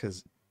ridiculous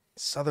because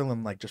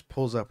Sutherland like just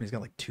pulls up and he's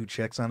got like 2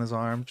 chicks on his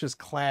arm, just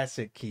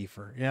classic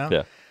Kiefer,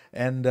 Yeah.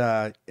 And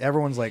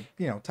everyone's like,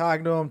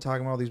 talking to him,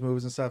 talking about all these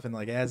movies and stuff. And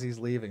like, as he's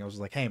leaving, I was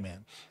like, hey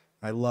man,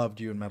 I loved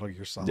you in Metal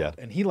Gear Solid. Yeah.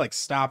 And he like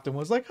stopped and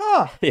was like,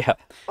 yeah,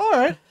 all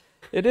right.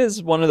 It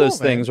is one of those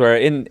things where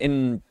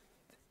in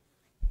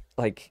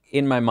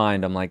my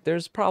mind, I'm like,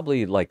 there's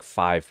probably like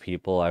 5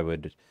 people I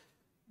would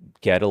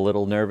get a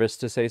little nervous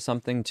to say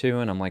something to.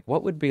 And I'm like,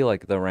 what would be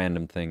like the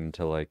random thing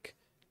to like,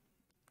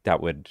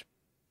 that would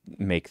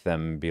make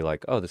them be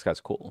like, oh, this guy's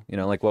cool,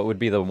 like what would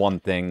be the one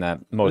thing that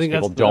most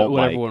people don't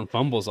what like? Everyone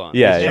fumbles on.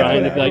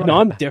 Trying to be like,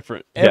 no, I'm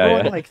different.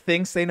 Everyone like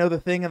thinks they know the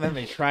thing, and then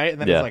they try it,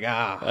 and then it's like,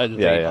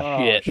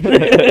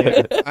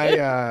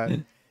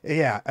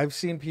 shit. I've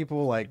seen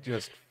people like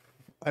just.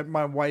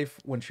 My wife,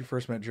 when she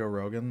first met Joe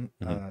Rogan,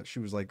 she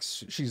was like,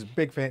 she's a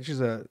big fan. She's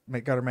got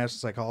her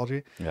master's in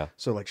psychology. Yeah.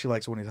 So like, she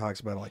likes when he talks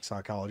about like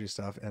psychology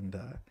stuff, and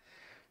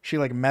she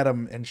like met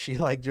him, and she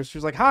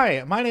was like,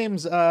 hi, my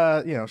name's she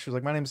was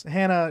like, my name's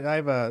Hannah. I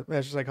have a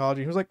master's in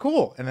psychology. He was like,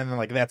 cool. And then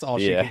like that's all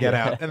she could get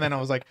out. And then I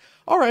was like,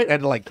 all right. I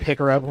had to like pick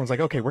her up and was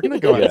like, okay, we're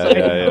gonna go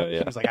outside.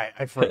 She was like,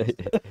 I froze.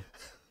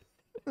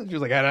 She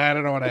was like, I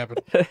don't know what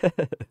happened.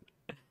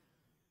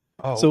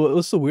 So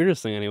what's the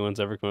weirdest thing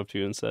anyone's ever come up to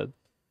you and said?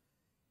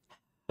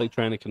 Like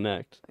trying to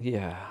connect.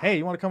 Yeah. Hey,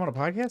 you want to come on a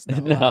podcast?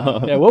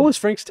 No. Yeah. What was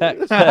Frank's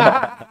text?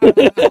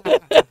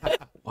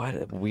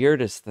 What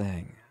weirdest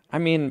thing? I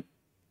mean,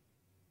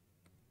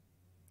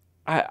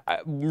 I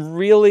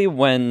really,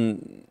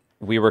 when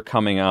we were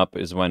coming up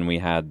is when we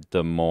had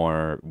the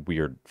more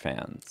weird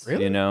fans.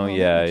 Really?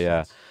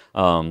 Yeah.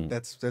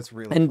 That's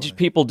really and funny.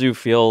 People do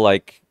feel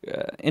like,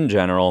 in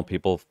general,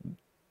 people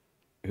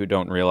who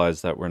don't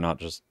realize that we're not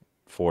just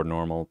 4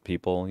 normal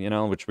people,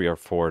 which we are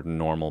 4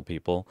 normal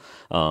people.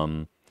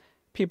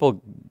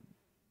 People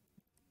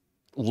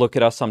look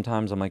at us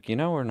sometimes. I'm like,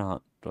 we're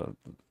not the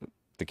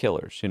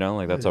killers,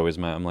 like that's always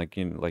I'm like,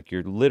 like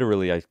you're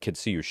literally, I could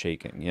see you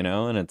shaking,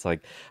 and it's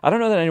like, I don't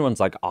know that anyone's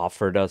like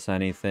offered us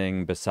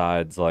anything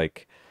besides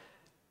like,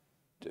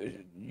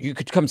 you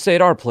could come stay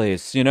at our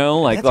place,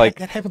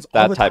 that happens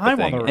all the type time of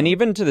thing. And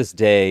even to this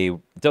day,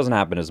 it doesn't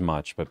happen as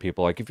much, but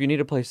people like, if you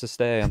need a place to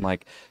stay, I'm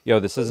like,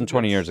 yo, this isn't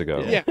 20 years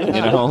ago. Yeah.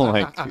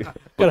 Like,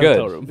 we're Got a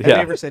hotel room. good. Have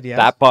you ever said yes?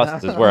 That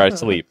bus is where I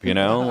sleep,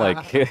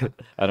 like,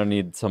 I don't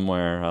need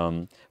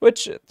somewhere,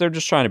 which they're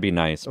just trying to be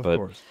nice, Of but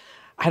course.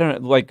 I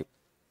don't know, like,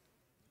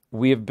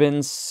 we have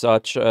been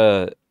such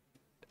a,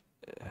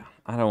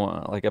 I don't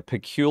want like a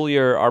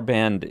peculiar. Our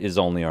band is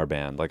only our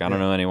band. Like I don't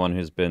know anyone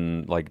who's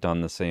been like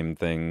done the same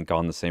thing,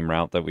 gone the same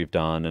route that we've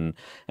done, and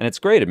it's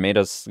great. It made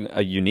us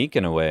unique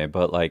in a way,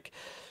 but like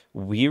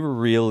we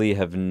really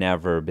have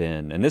never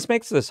been, and this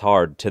makes this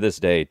hard to this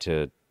day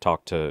to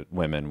talk to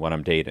women when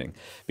I'm dating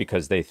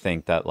because they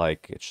think that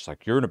like it's just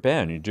like you're in a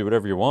band, you do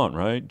whatever you want,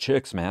 right?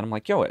 Chicks, man. I'm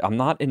like, yo, I'm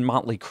not in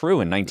Motley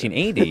Crue in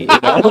 1980, you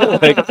know,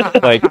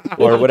 like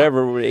or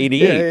whatever,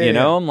 88, you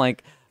know. I'm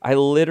like, I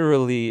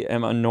literally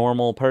am a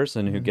normal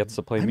person who gets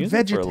to play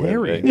music for a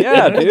living.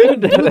 Yeah,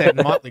 dude.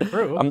 Motley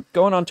Crue. I'm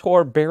going on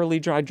tour,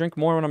 barely I drink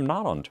more when I'm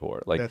not on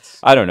tour. Like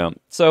I don't know.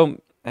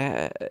 So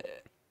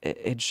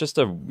it's just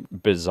a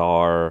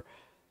bizarre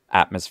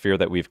atmosphere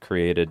that we've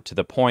created to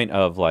the point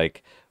of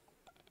like.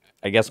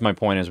 I guess my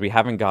point is we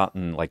haven't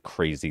gotten like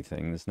crazy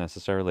things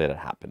necessarily that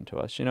happened to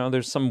us. You know,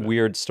 there's some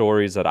weird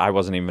stories that I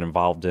wasn't even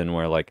involved in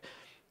where like,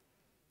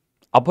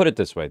 I'll put it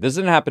this way. This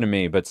didn't happen to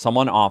me, but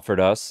someone offered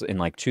us in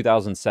like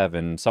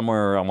 2007,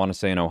 somewhere I want to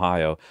say in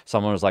Ohio,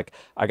 someone was like,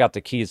 I got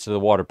the keys to the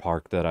water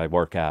park that I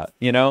work at,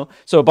 you know?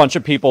 So a bunch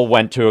of people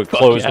went to a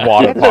closed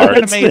water park.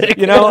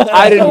 You know,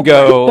 I didn't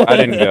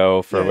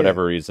go for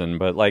whatever reason,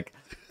 but like,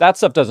 that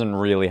stuff doesn't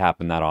really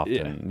happen that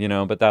often, you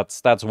know, but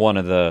that's one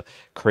of the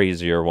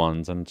crazier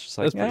ones. And it's just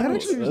like,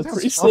 that's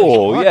pretty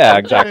cool. Yeah,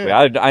 exactly.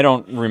 I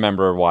don't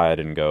remember why I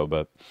didn't go,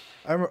 but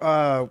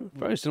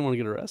probably just didn't want to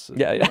get arrested.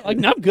 Yeah. Like,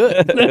 not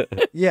good.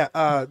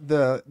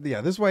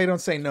 This is why you don't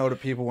say no to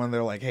people when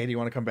they're like, hey, do you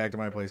want to come back to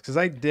my place? Because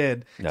I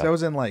did. So I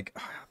was in like,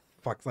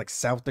 like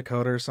South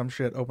Dakota or some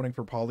shit opening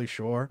for Pauly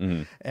Shore.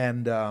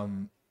 And,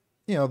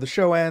 you know, the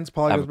show ends.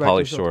 Pauly goes back to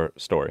Pauly Shore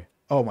story.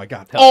 Oh my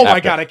god! Oh my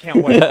god! I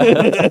can't wait.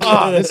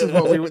 This is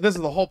what this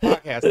is the whole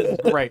podcast. This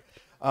is great.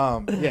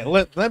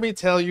 Let me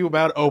tell you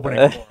about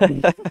opening for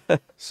him.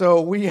 So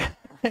we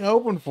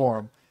opened for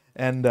him,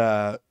 and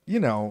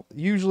you know,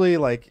 usually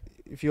like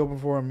if you open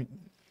for him,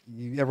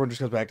 everyone just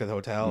goes back to the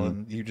hotel,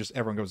 and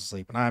everyone goes to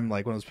sleep. And I'm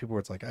like one of those people where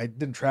it's like I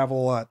didn't travel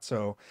a lot,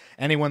 so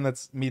anyone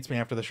that meets me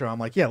after the show, I'm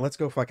like, yeah, let's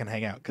go fucking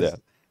hang out because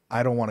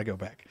I don't want to go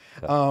back.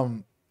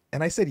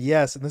 And I said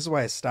yes, and this is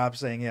why I stopped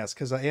saying yes,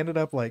 because I ended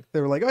up like,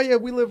 they were like, oh yeah,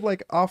 we live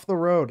like off the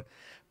road.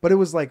 But it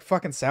was like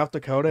fucking South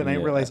Dakota, and I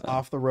didn't realize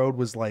off the road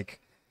was like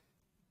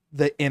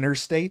the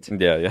interstate.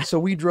 Yeah. So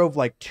we drove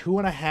like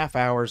 2.5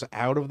 hours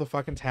out of the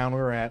fucking town we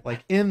were at,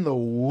 like in the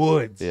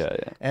woods. Yeah.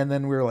 And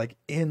then we were like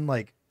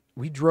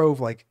we drove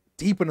like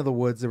deep into the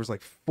woods. There was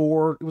like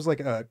it was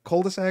like a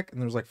cul-de-sac, and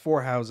there was like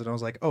 4 houses, and I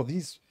was like, oh,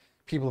 these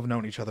people have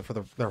known each other for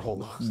their whole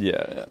lives.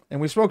 Yeah.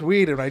 And we smoked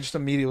weed, and I just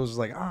immediately was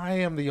like, I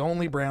am the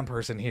only brown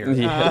person here.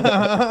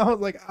 I was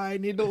like, I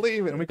need to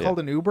leave. And we called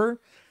an Uber.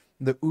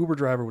 The Uber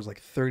driver was like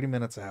 30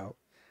 minutes out,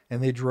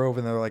 and they drove,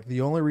 and they're like, the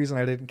only reason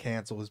I didn't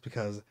cancel is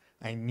because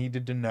I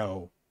needed to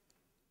know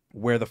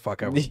where the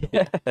fuck I was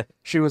going.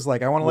 She was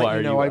like, I want to let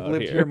you know I've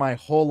lived here my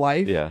whole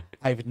life. Yeah.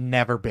 I've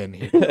never been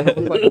here. I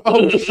was like,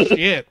 oh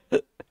shit.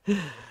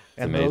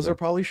 And amazing. Those are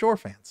Pauly Shore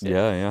fans.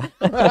 Yeah.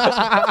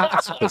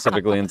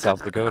 Specifically in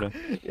South Dakota.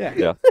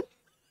 Yeah.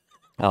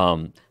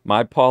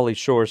 My Pauly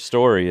Shore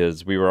story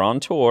is we were on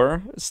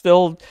tour.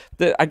 Still,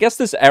 I guess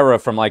this era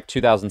from like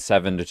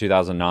 2007 to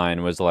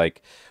 2009 was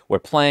like we're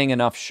playing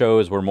enough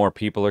shows where more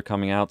people are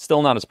coming out.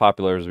 Still not as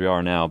popular as we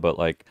are now, but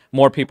like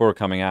more people were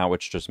coming out,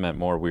 which just meant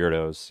more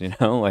weirdos, you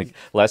know, like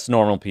less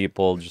normal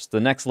people. Just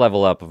the next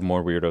level up of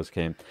more weirdos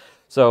came.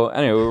 So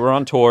anyway, we were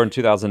on tour in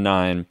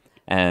 2009,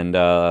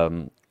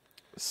 and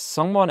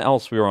someone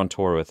else we were on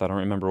tour with, I don't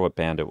remember what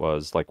band it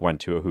was, like went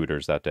to a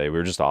Hooters that day. We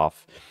were just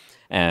off,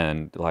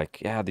 and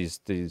like, yeah, these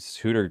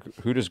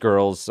Hooters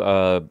girls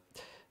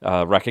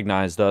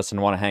recognized us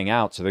and want to hang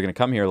out, so they're gonna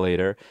come here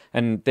later.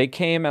 And they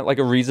came at like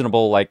a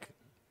reasonable like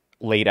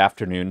late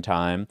afternoon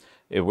time.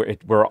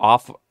 We're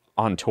off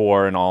on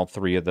tour, and all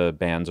 3 of the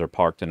bands are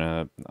parked in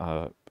a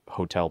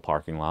hotel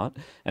parking lot,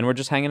 and we're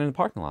just hanging in the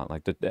parking lot.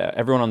 Like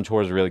everyone on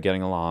tour is really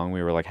getting along.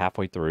 We were like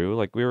halfway through,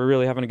 like we were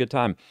really having a good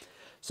time.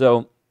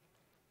 So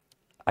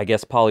I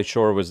guess Pauly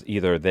Shore was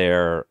either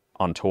there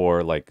on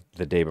tour like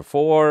the day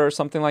before or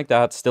something like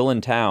that, still in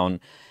town,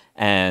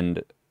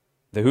 and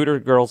the Hooter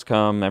girls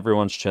come,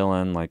 everyone's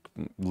chilling, like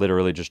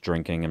literally just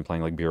drinking and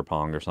playing like beer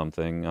pong or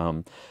something.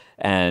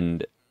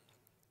 And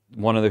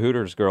one of the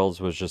Hooters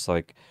girls was just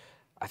like,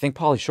 I think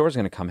Pauly Shore's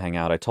going to come hang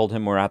out. I told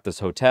him we're at this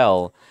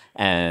hotel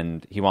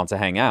and he wants to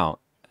hang out.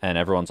 And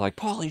everyone's like,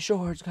 Pauly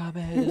Shore's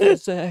coming. This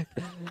is sick.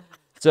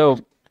 So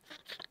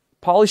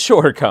Pauly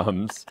Shore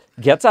comes,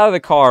 gets out of the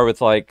car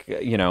with like,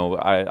 you know,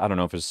 I don't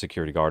know if it's a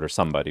security guard or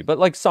somebody, but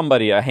like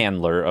somebody, a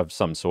handler of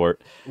some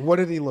sort. What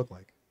did he look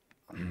like?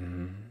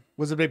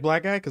 Was it a big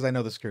black guy? Because I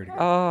know the security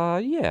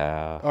guard.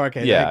 Yeah. Oh,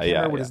 okay. Yeah, I can't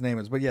remember what his name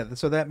is, but yeah.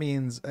 So that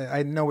means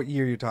I know what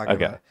year you're talking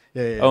about.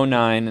 Yeah.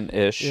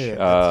 09-ish.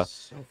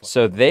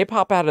 So they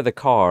pop out of the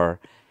car,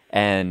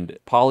 And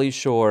Pauly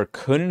Shore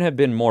couldn't have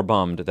been more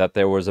bummed that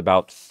there was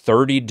about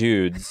 30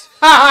 dudes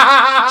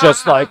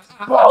just like,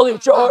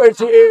 Pauly Shore is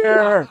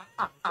here.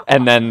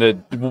 And then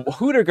the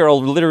Hooter girl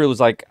literally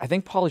was like, I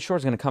think Pauly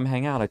Shore's going to come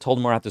hang out. I told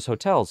him we're at this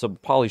hotel. So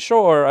Pauly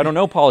Shore, I don't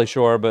know Pauly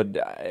Shore, but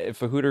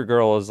if a Hooter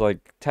girl is like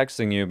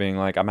texting you being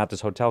like, I'm at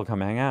this hotel,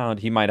 come hang out,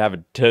 he might have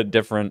a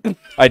different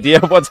idea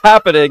of what's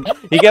happening.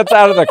 He gets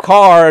out of the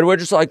car and we're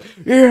just like,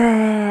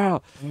 yeah.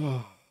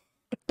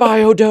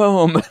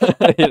 Biodome.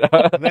 You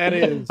know? That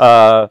is.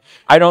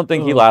 I don't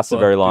think he lasted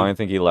very long. dude. I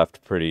think he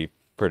left pretty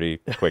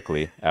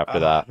quickly after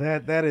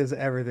that. That is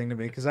everything to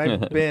me because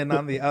I've been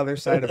on the other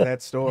side of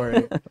that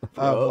story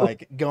of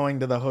like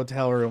going to the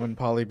hotel room and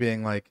Pauly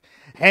being like,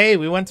 "Hey,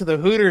 we went to the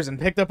Hooters and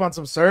picked up on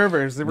some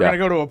servers. We're gonna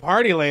go to a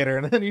party later,"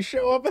 and then you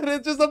show up and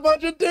it's just a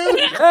bunch of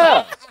dudes.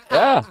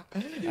 Yeah.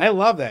 I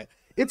love that.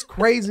 It's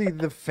crazy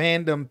the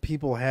fandom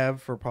people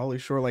have for Pauly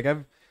Shore. Like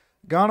I've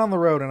gone on the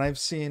road and I've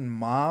seen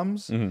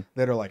moms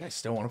that are like, I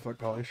still want to fuck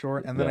Pauly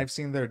Shore, and then I've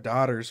seen their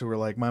daughters who are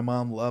like, my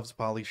mom loves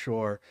Pauly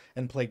Shore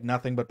and played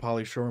nothing but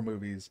Pauly Shore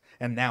movies,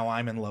 and now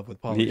I'm in love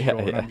with Pauly Shore,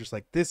 and I'm just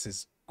like, this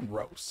is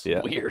gross,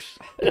 Weird.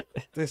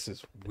 this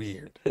is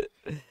weird.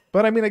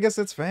 But I mean, I guess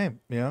that's fame,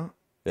 you know.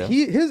 Yeah.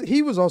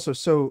 He was also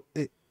so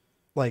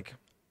like.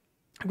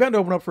 I've gotten to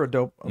open up for a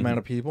dope amount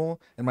of people,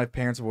 and my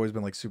parents have always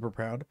been like super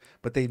proud,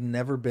 but they've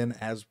never been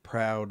as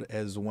proud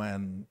as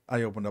when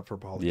I opened up for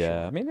Pauly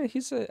Shore. I mean,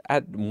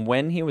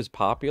 when he was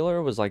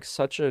popular was like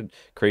such a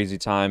crazy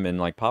time in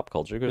like pop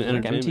culture because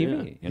like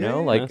MTV, you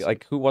know,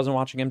 like who wasn't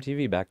watching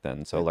MTV back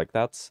then? So like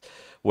that's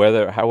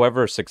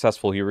however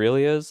successful he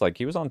really is, like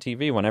he was on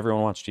TV when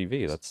everyone watched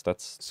TV.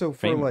 That's so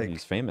for like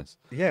he's famous.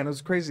 Yeah, and it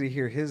was crazy to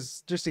hear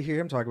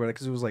him talk about it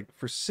because it was like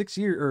for 6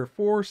 years or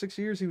 4 or 6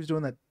 years he was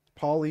doing that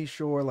Pauly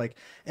Shore, like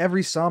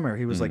every summer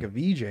he was like a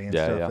VJ and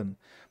stuff.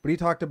 But he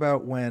talked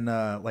about when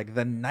like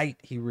the night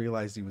he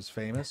realized he was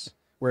famous,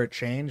 where it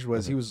changed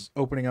was he was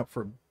opening up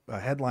for a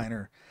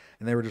headliner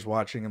and they were just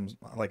watching him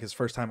like his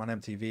first time on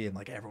MTV, and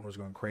like everyone was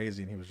going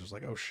crazy and he was just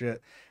like, oh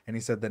shit. And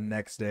he said the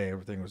next day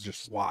everything was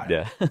just wild.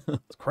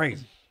 It's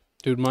crazy.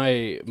 Dude,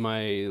 my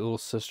little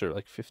sister,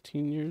 like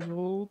 15 years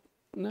old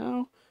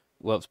now,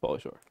 loves Pauly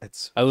Shore.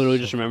 I literally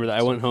just remember that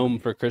I went home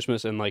for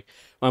Christmas and like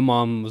my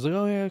mom was like,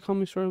 "Oh yeah, call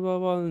me Shore, blah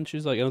blah," and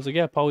she's like, and I was like,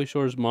 "Yeah, Pauly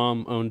Shore's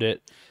mom owned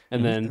it,"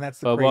 and then that's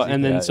the blah blah, crazy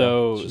and then thing.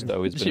 so It's just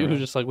always been she was around.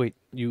 just like, "Wait,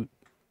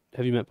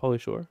 have you met Pauly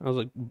Shore?" I was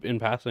like, in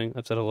passing,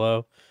 I said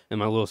hello, and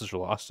my little sister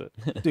lost it.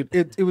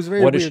 Dude, it was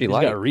very What weird. is she He's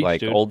like? got reach, Like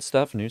dude. old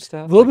stuff, new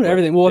stuff? A little bit Like of what?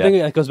 everything. Well, I Yeah.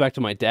 think that goes back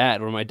to my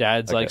dad, where my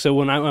dad's like, so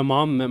when my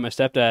mom met my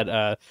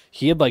stepdad,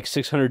 he had like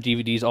 600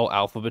 DVDs all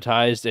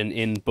alphabetized and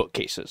in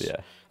bookcases. Yeah.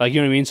 Like, you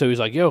know what I mean? So he's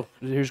like, yo,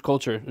 here's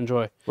culture,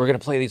 enjoy. We're gonna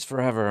play these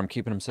forever. I'm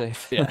keeping them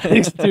safe. Yeah,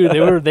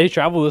 dude, they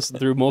travel this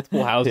through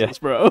multiple houses,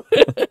 bro.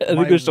 I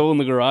think they're still in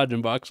the garage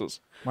in boxes.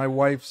 My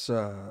wife's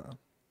I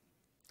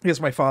guess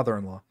my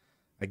father-in-law.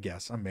 I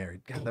guess I'm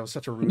married. God, that was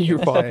such a rude Your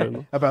thing to say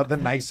father-in-law. about the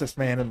nicest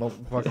man in the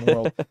fucking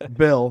world.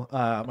 Bill,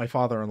 my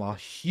father-in-law,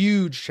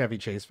 huge Chevy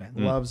Chase fan.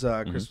 Loves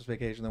Christmas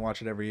Vacation. They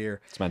watch it every year.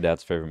 It's my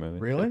dad's favorite movie.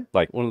 Really?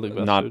 Like One of the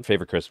best, not dude.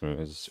 favorite Christmas movie.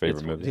 His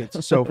favorite movie.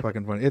 It's so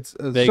fucking funny. It's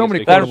so Vegas many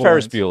Vacation. That or quotable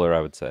Ferris lines. Bueller,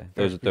 I would say.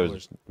 Ferris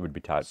Those would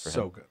be tied for him.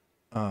 So good.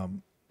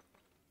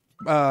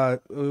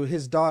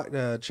 His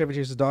Chevy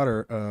Chase's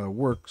daughter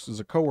works as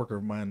a coworker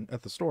of mine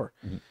at the store,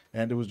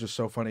 and it was just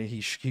so funny.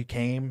 He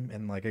came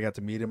and like I got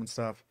to meet him and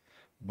stuff,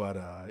 but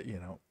you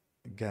know,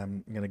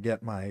 again, I'm gonna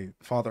get my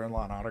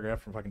father-in-law an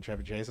autograph from fucking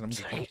Chevy Chase, and I'm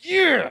just like,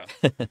 yeah,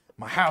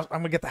 my house. I'm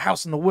gonna get the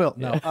house in the will.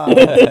 No,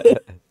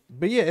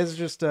 but yeah, it's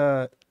just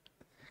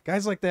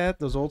guys like that.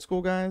 Those old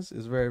school guys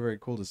is very very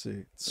cool to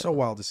see. It's so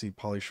wild to see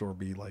Pauly Shore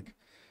be like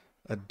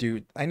a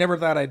dude. I never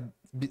thought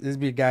this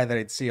be a guy that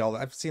I'd see all.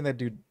 I've seen that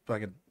dude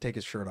fucking take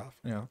his shirt off,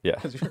 you know. Yeah.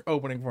 Because you're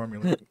opening for him,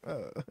 you're like,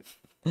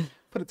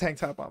 put a tank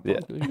top on. Yeah.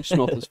 bro. You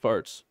smelled his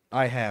farts.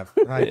 I have.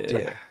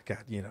 Yeah. God,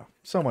 you know,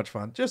 so much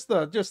fun. Just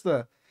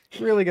the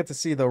you really get to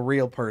see the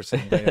real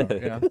person they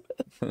are.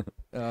 You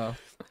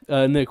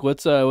know? Nick,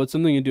 what's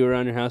something you do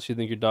around your house you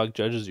think your dog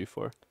judges you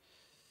for?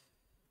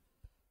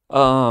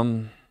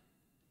 I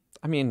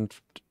mean,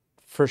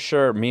 for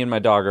sure, me and my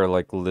dog are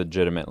like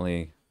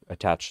legitimately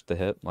attached to the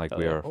hip. Like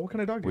we are. Oh, what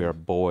kind of dog? We are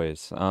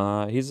boys.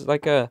 He's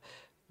like a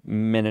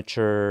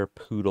miniature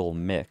poodle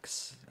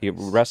mix. He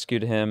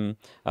rescued him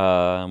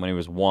when he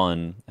was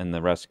 1, and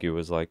the rescue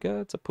was like,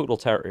 it's a poodle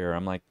terrier.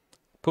 I'm like,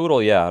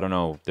 poodle? Yeah, I don't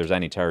know if there's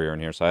any terrier in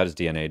here. So I had his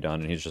DNA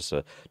done, and he's just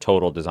a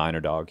total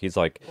designer dog. He's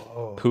like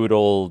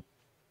poodle,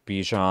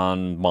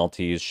 Bichon,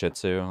 Maltese, Shih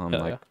Tzu. I'm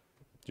like,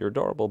 you're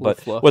adorable.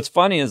 But fluff. what's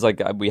funny is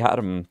like we had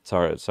him.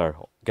 Sorry.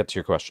 Get to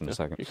your question in a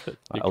second.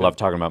 I love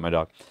talking about my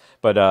dog.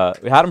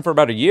 But we had him for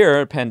about a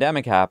year.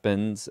 Pandemic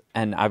happens,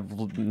 and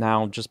I've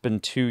now just been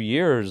 2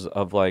 years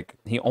of like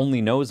he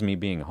only knows me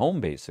being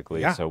home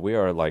basically. Yeah. So we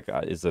are like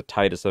is the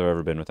tightest I've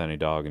ever been with any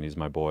dog, and he's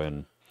my boy.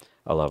 And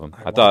I love him.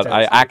 I I thought want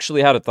I that.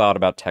 actually had a thought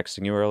about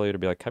texting you earlier to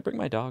be like, "Can I bring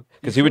my dog?"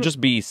 Because he would sure? just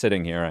be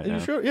sitting here right Are you now.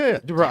 sure? Yeah.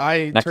 Bro,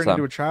 I Next turned time.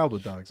 into a child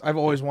with dogs. I've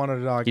always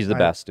wanted a dog. He's the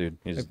best, dude.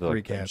 He's have the 3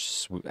 like,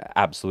 cats.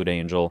 absolute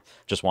angel.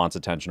 Just wants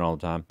attention all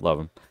the time. Love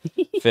him.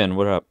 Finn,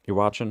 what up? You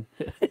watching?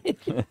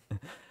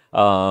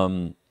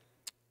 I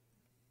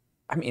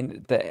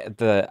mean,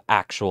 the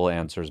actual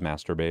answer is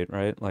masturbate,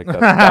 right? Like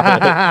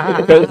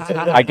that's because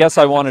I guess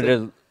I wanted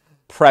to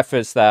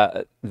preface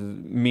that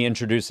me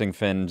introducing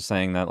Finn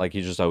saying that like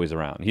he's just always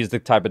around. He's the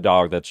type of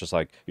dog that's just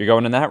like, you're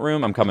going in that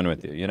room, I'm coming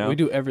with you, you know? We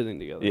do everything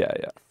together. Yeah.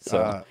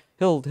 So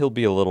he'll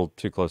be a little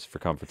too close for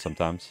comfort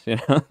sometimes, you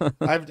know?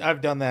 I've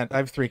done that. I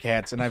have 3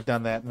 cats, and I've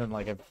done that, and then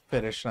like I've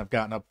finished, and I've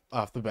gotten up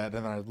off the bed,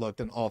 and then I've looked,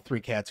 and all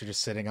 3 cats are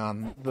just sitting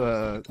on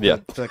the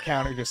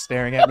counter, just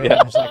staring at me. And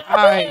I'm just like,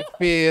 I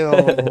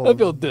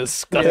feel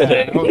disgusting.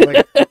 Yeah. I was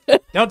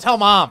like, don't tell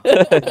mom.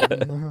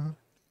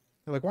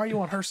 They're like, why are you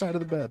on her side of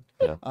the bed?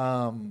 Yeah.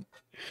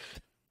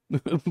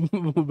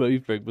 What about you,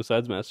 Frank?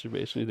 Besides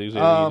masturbation, anything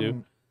you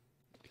do?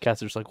 The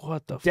cats are just like,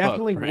 what the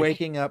Definitely fuck, Frank?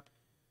 waking up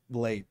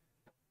late.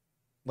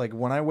 Like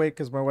when I wake,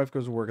 because my wife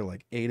goes to work at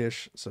like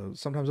 8-ish, so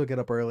sometimes I'll get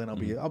up early and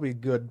I'll be a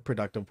good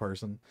productive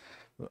person.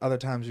 Other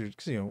times,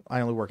 cause, I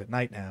only work at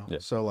night now,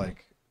 so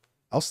like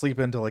I'll sleep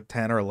until like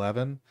 10 or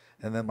 11,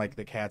 and then like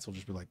the cats will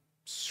just be like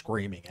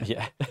screaming at me.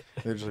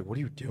 They're just like, what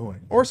are you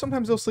doing? Or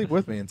sometimes they'll sleep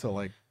with me until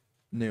like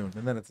noon,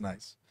 and then it's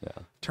nice.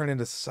 Turn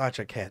into such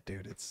a cat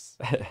dude.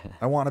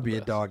 I want to be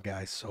a dog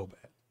guy so bad.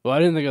 Well, I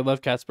didn't think I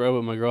loved cats, bro,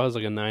 but my girl has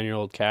like a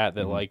 9-year-old cat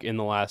that like in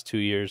the last 2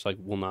 years like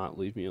will not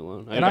leave me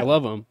alone. I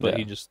love him, but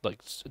he just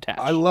like attached.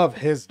 I love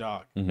his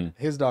dog.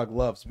 His dog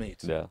loves me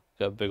too.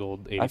 Got a big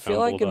old 80-pound I feel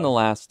like bulldog. in the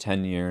last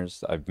 10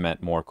 years, I've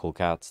met more cool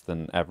cats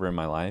than ever in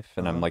my life.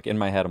 And I'm like, in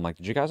my head, I'm like,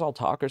 did you guys all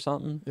talk or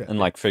something? And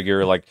like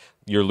figure like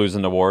you're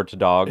losing the war to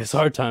dogs. It's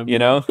hard time. You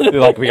know?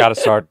 Like, we got to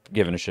start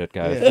giving a shit,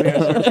 guys. Yeah, we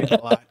gotta start being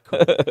a lot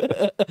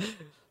cool.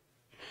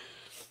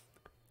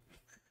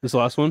 This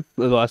last one?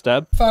 The last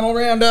dab? Final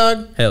round,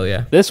 dog. Hell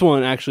yeah. This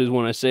one actually is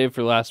one I saved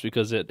for last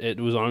because it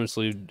was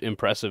honestly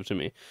impressive to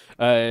me.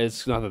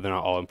 It's not that they're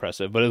not all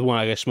impressive, but it's one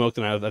I smoked,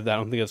 and I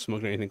don't think I've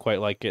smoked anything quite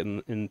like it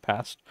in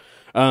past.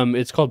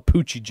 It's called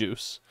Poochie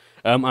Juice.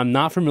 I'm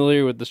not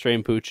familiar with the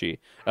strain Poochie.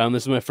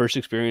 This is my first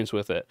experience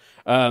with it.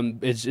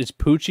 It's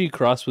Poochie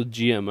crossed with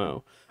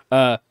GMO.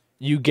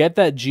 You get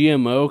that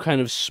GMO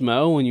kind of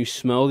smell when you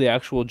smell the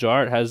actual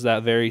jar. It has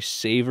that very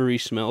savory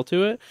smell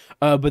to it.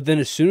 But then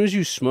as soon as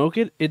you smoke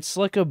it, it's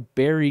like a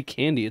berry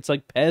candy. It's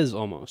like Pez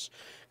almost.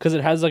 Because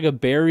it has like a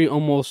berry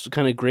almost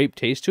kind of grape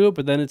taste to it,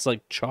 but then it's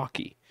like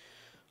chalky.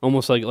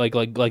 Almost like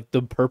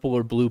the purple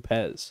or blue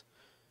Pez.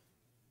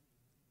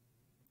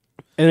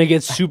 And it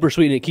gets super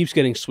sweet, and it keeps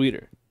getting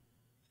sweeter.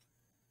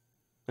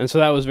 And so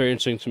that was very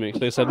interesting to me.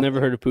 Because I've never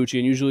heard of Poochie,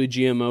 and usually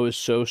GMO is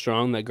so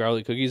strong that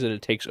garlic cookies that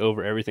it takes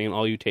over everything, and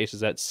all you taste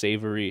is that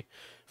savory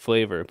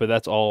flavor. But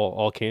that's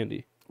all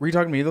candy. Were you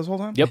talking to me this whole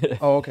time? Yep.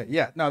 Oh, okay.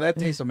 Yeah. No, that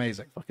tastes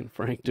amazing. Fucking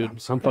Frank,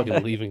 dude. I'm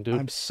fucking leaving, dude.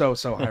 I'm so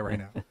high right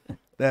now.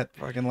 That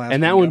fucking last.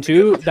 And that one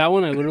too. That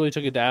one I literally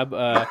took a dab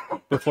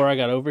before I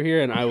got over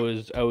here, and I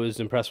was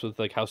impressed with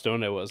like how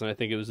stoned I was, and I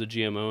think it was the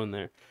GMO in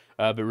there,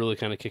 but really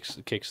kind of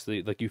kicks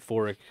the like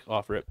euphoric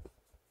off rip.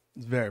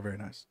 It's very, very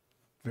nice,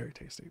 very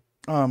tasty.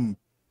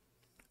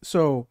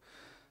 So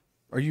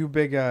are you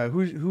big?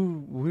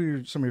 Who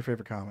are some of your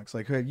favorite comics?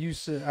 Like you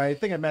said, I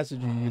think I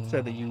messaged you. You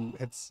said that you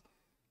had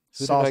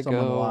saw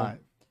someone live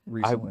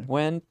recently. I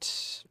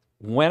went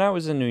when I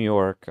was in New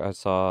York. I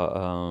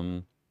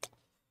saw.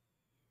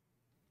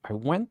 I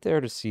went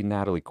there to see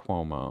Natalie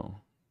Cuomo.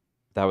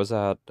 That was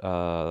at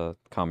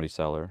Comedy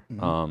Cellar.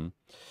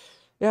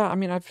 Yeah, I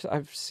mean,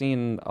 I've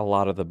seen a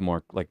lot of the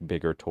more like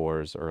bigger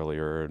tours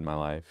earlier in my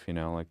life. You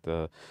know,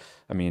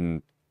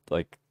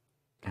 like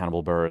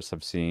Hannibal Buress.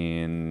 I've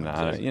seen.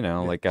 You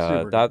know, like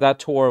that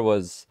tour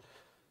was.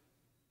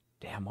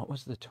 Damn, what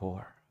was the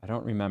tour? I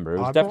don't remember. It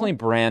was definitely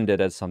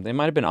branded as something. It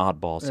might have been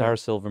Oddball. Sarah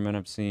Silverman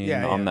I've seen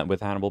on that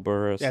with Hannibal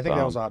Buress. Yeah, I think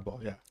that was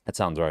Oddball. Yeah, that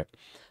sounds right.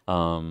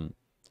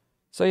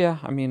 So yeah,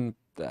 I mean,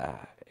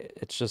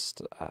 it's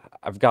just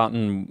I've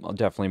gotten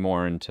definitely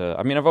more into.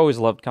 I mean, I've always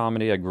loved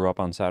comedy. I grew up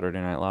on Saturday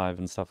Night Live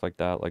and stuff like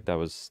that. Like that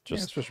was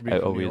just I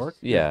always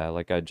New York.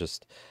 Like I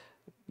just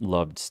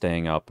loved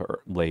staying up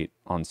late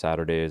on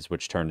Saturdays,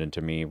 which turned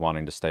into me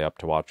wanting to stay up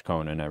to watch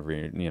Conan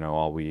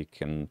all week,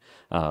 and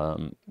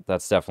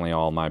that's definitely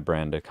all my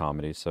brand of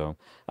comedy. So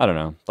I don't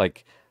know,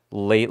 like.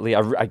 Lately,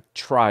 I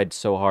tried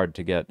so hard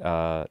to get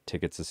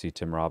tickets to see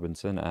Tim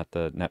Robinson at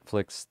the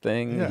Netflix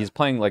thing. Yeah. He's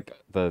playing like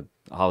the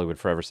Hollywood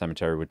Forever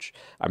Cemetery, which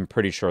I'm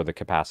pretty sure the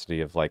capacity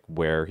of like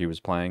where he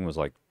was playing was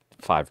like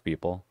 5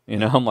 people. You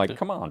know, I'm like,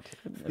 come on,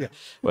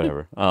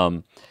 whatever.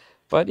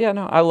 But yeah,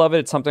 no, I love it.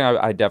 It's something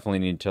I definitely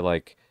need to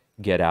like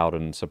get out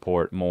and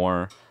support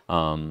more.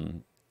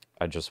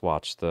 I just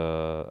watched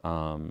the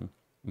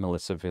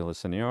Melissa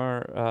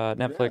Villaseñor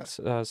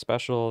Netflix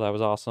special. That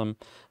was awesome.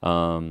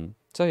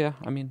 So yeah,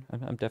 I mean,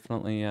 I'm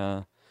definitely,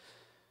 I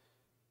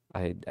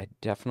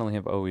definitely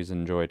have always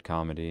enjoyed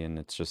comedy, and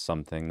it's just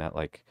something that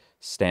like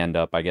stand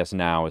up, I guess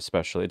now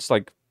especially, it's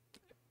like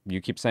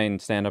you keep saying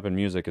stand up and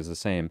music is the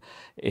same.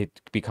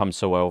 It becomes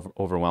so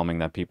overwhelming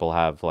that people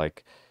have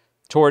like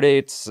tour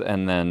dates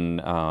and then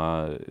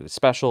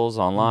specials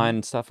online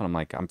and stuff, and I'm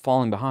like, I'm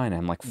falling behind.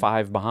 I'm like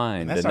 5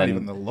 behind. And that's and not then,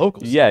 even the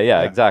local yeah, stuff.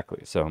 yeah,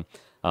 exactly. So,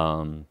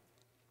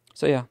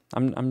 so yeah,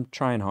 I'm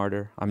trying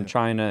harder. I'm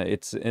trying to.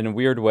 It's in a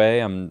weird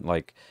way. I'm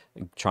like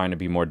trying to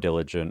be more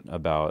diligent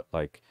about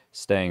like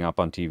staying up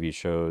on TV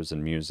shows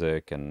and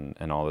music and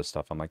all this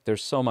stuff. I'm like,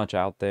 there's so much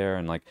out there,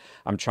 and like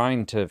I'm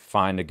trying to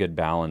find a good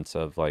balance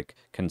of like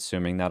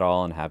consuming that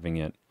all and having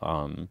it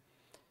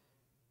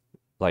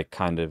like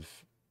kind of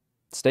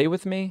stay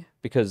with me,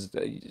 because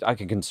I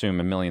can consume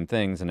a million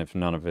things, and if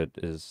none of it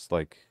is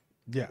like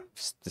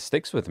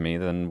sticks with me,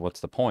 then what's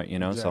the point, you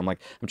know? Exactly. So I'm like,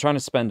 I'm trying to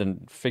spend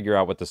and figure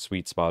out what the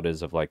sweet spot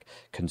is of like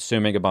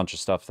consuming a bunch of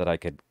stuff that I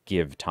could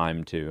give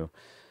time to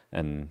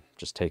and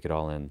just take it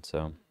all in.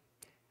 So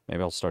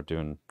maybe I'll start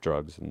doing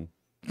drugs and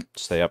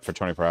stay up for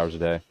 24 hours a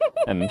day,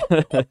 and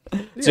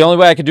it's the only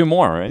way I could do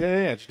more, right?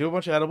 Yeah. Just do a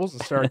bunch of edibles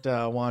and start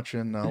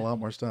watching a lot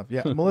more stuff.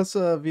 Yeah,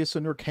 Melissa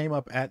Villasenor came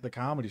up at the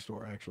Comedy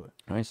Store, actually.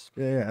 Nice.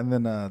 Yeah. And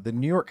then the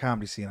New York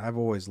comedy scene, I've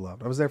always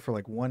loved. I was there for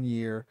like 1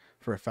 year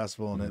for a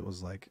festival, and it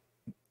was like,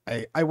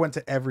 I went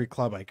to every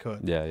club I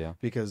could. Yeah.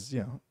 Because,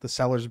 you know, the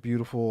Cellar's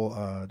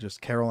beautiful. Just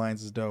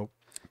Caroline's is dope.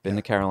 Been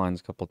to Caroline's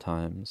a couple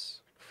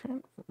times.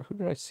 Who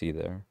did I see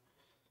there?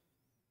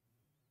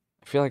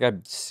 I feel like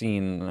I've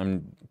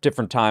seen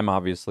different time.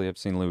 Obviously, I've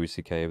seen Louis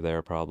C.K.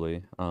 there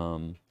probably.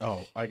 Oh,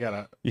 I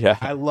gotta. Yeah,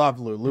 I love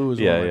Lou. Lou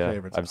is one of my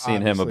favorites. I've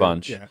seen him a Obviously,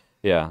 bunch. Yeah.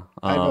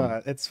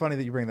 Yeah. It's funny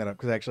that you bring that up,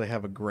 because I actually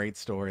have a great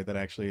story that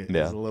actually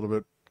is a little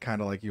bit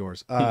kind of like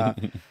yours.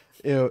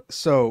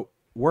 So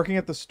working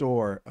at the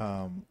store,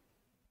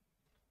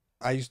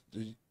 I used to,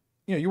 you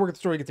know, you work at the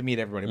store, you get to meet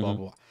everybody, blah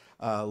blah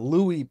blah.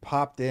 Louis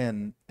popped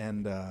in,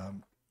 and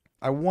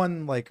I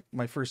won like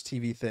my first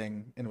TV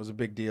thing, and it was a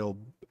big deal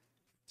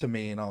to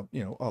me, and all,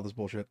 you know, all this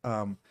bullshit.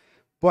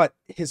 But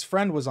his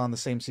friend was on the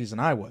same season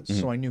I was,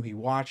 so I knew he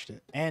watched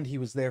it, and he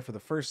was there for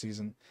the first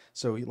season.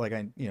 So he, like,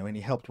 you know, and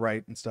he helped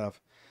write and stuff.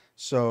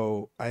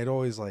 So I had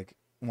always like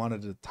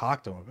wanted to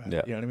talk to him about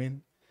it, you know what I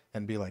mean,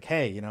 and be like,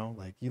 hey, you know,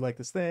 like, you like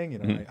this thing, you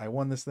know, I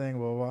won this thing,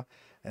 blah blah blah.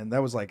 And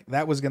that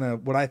was gonna,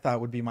 what I thought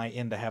would be my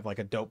in to have like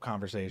a dope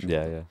conversation.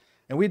 Yeah.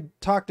 And we'd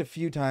talked a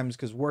few times,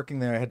 because working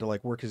there, I had to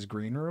like work his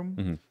green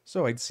room,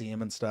 so I'd see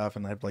him and stuff,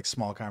 and I'd have like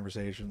small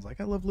conversations,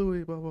 like, I love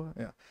Louis, blah blah,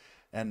 yeah.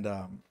 And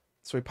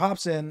so he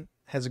pops in,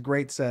 has a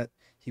great set.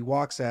 He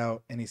walks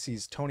out, and he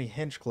sees Tony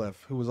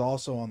Hinchcliffe, who was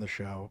also on the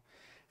show,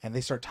 and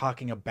they start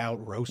talking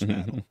about Roast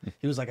Battle.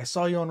 He was like, I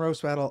saw you on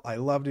Roast Battle, I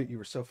loved it, you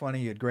were so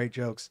funny, you had great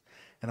jokes.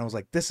 And I was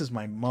like, this is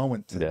my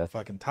moment to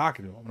fucking talk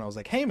to him. And I was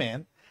like, hey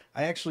man,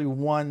 I actually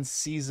won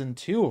season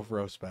 2 of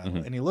Roast Battle.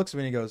 And he looks at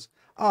me and he goes,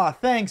 "Aw,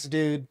 thanks,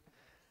 dude."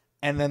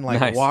 And then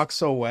like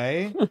walks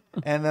away.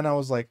 And then I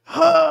was like,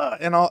 huh!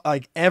 And all,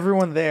 like,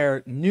 everyone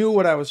there knew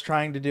what I was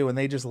trying to do, and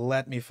they just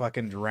let me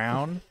fucking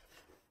drown.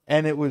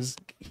 And it was,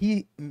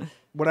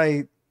 what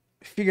I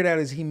figured out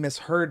is he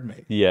misheard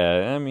me.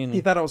 Yeah, I mean,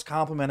 he thought I was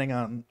complimenting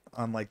on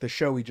like the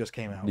show he just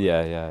came out with.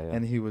 Yeah.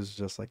 And he was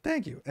just like,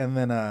 thank you. And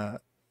then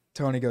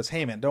Tony goes,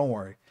 hey man, don't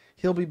worry,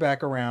 he'll be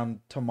back around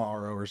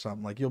tomorrow or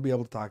something, like, you'll be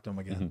able to talk to him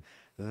again.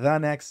 The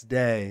next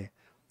day,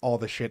 all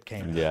the shit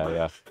came out.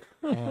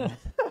 Yeah.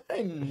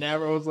 I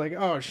never was like,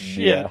 oh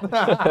shit.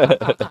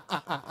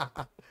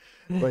 But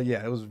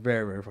yeah, it was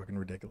very, very fucking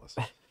ridiculous.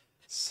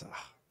 So,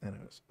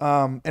 anyways,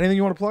 anything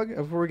you want to plug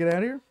before we get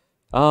out of here?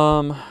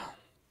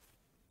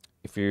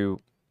 If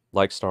you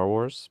like Star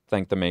Wars,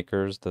 thank the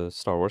makers, the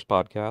Star Wars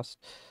podcast.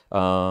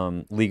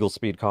 Legal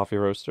Speed Coffee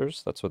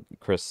Roasters. That's what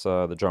Chris,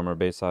 the drummer of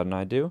Bayside, and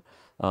I do.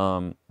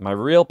 My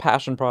real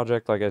passion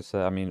project, like I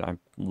said, I mean, I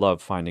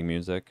love finding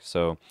music.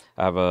 So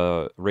I have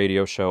a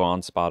radio show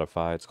on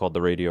Spotify. It's called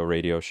The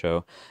Radio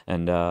Show.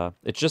 And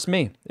it's just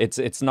me.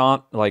 It's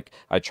not like,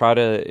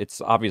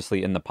 it's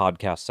obviously in the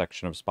podcast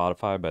section of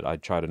Spotify, but I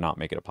try to not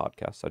make it a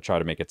podcast. I try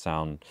to make it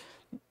sound,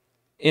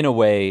 in a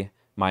way,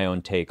 my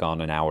own take on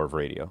an hour of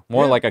radio,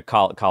 more like a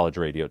college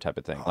radio type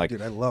of thing. Oh, like,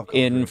 dude, I love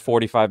in radio.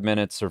 45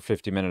 minutes or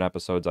 50-minute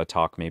episodes, I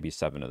talk maybe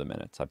 7 of the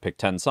minutes. I pick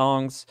 10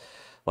 songs,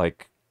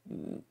 like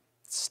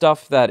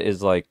stuff that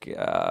is like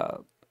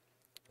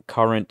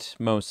current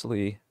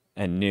mostly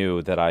and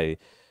new, that I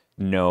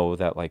know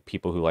that like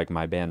people who like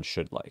my band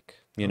should like,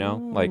 you know.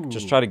 Ooh, like,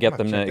 just try to get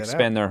them to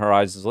expand their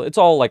horizons. It's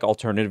all like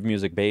alternative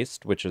music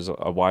based, which is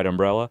a wide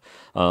umbrella.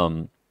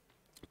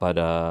 But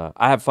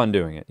I have fun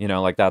doing it, you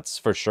know, like, that's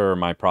for sure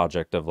my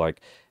project of like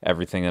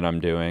everything that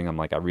I'm doing. I'm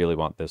like, I really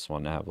want this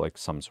one to have like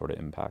some sort of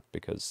impact,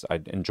 because I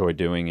enjoy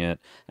doing it,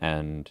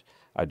 and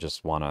I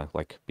just want to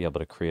like be able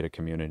to create a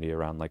community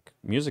around like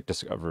music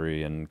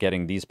discovery and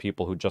getting these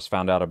people who just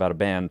found out about a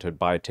band to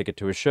buy a ticket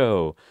to a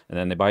show, and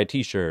then they buy a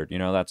t-shirt, you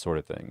know, that sort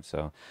of thing.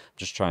 So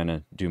just trying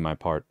to do my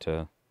part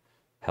to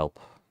help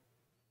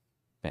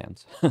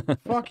bands.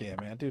 Fuck yeah,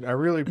 man. Dude, I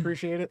really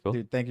appreciate it. Cool.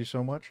 Dude, thank you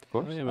so much. Of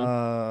course. Oh, yeah,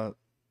 man.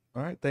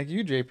 All right, thank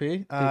you, JP.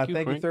 Thank you, thank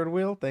you, Frank. Third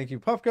Wheel. Thank you,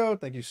 PUFFCO.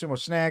 Thank you, Sumo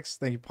Snacks.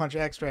 Thank you, Punch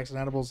Extracts and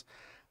Edibles.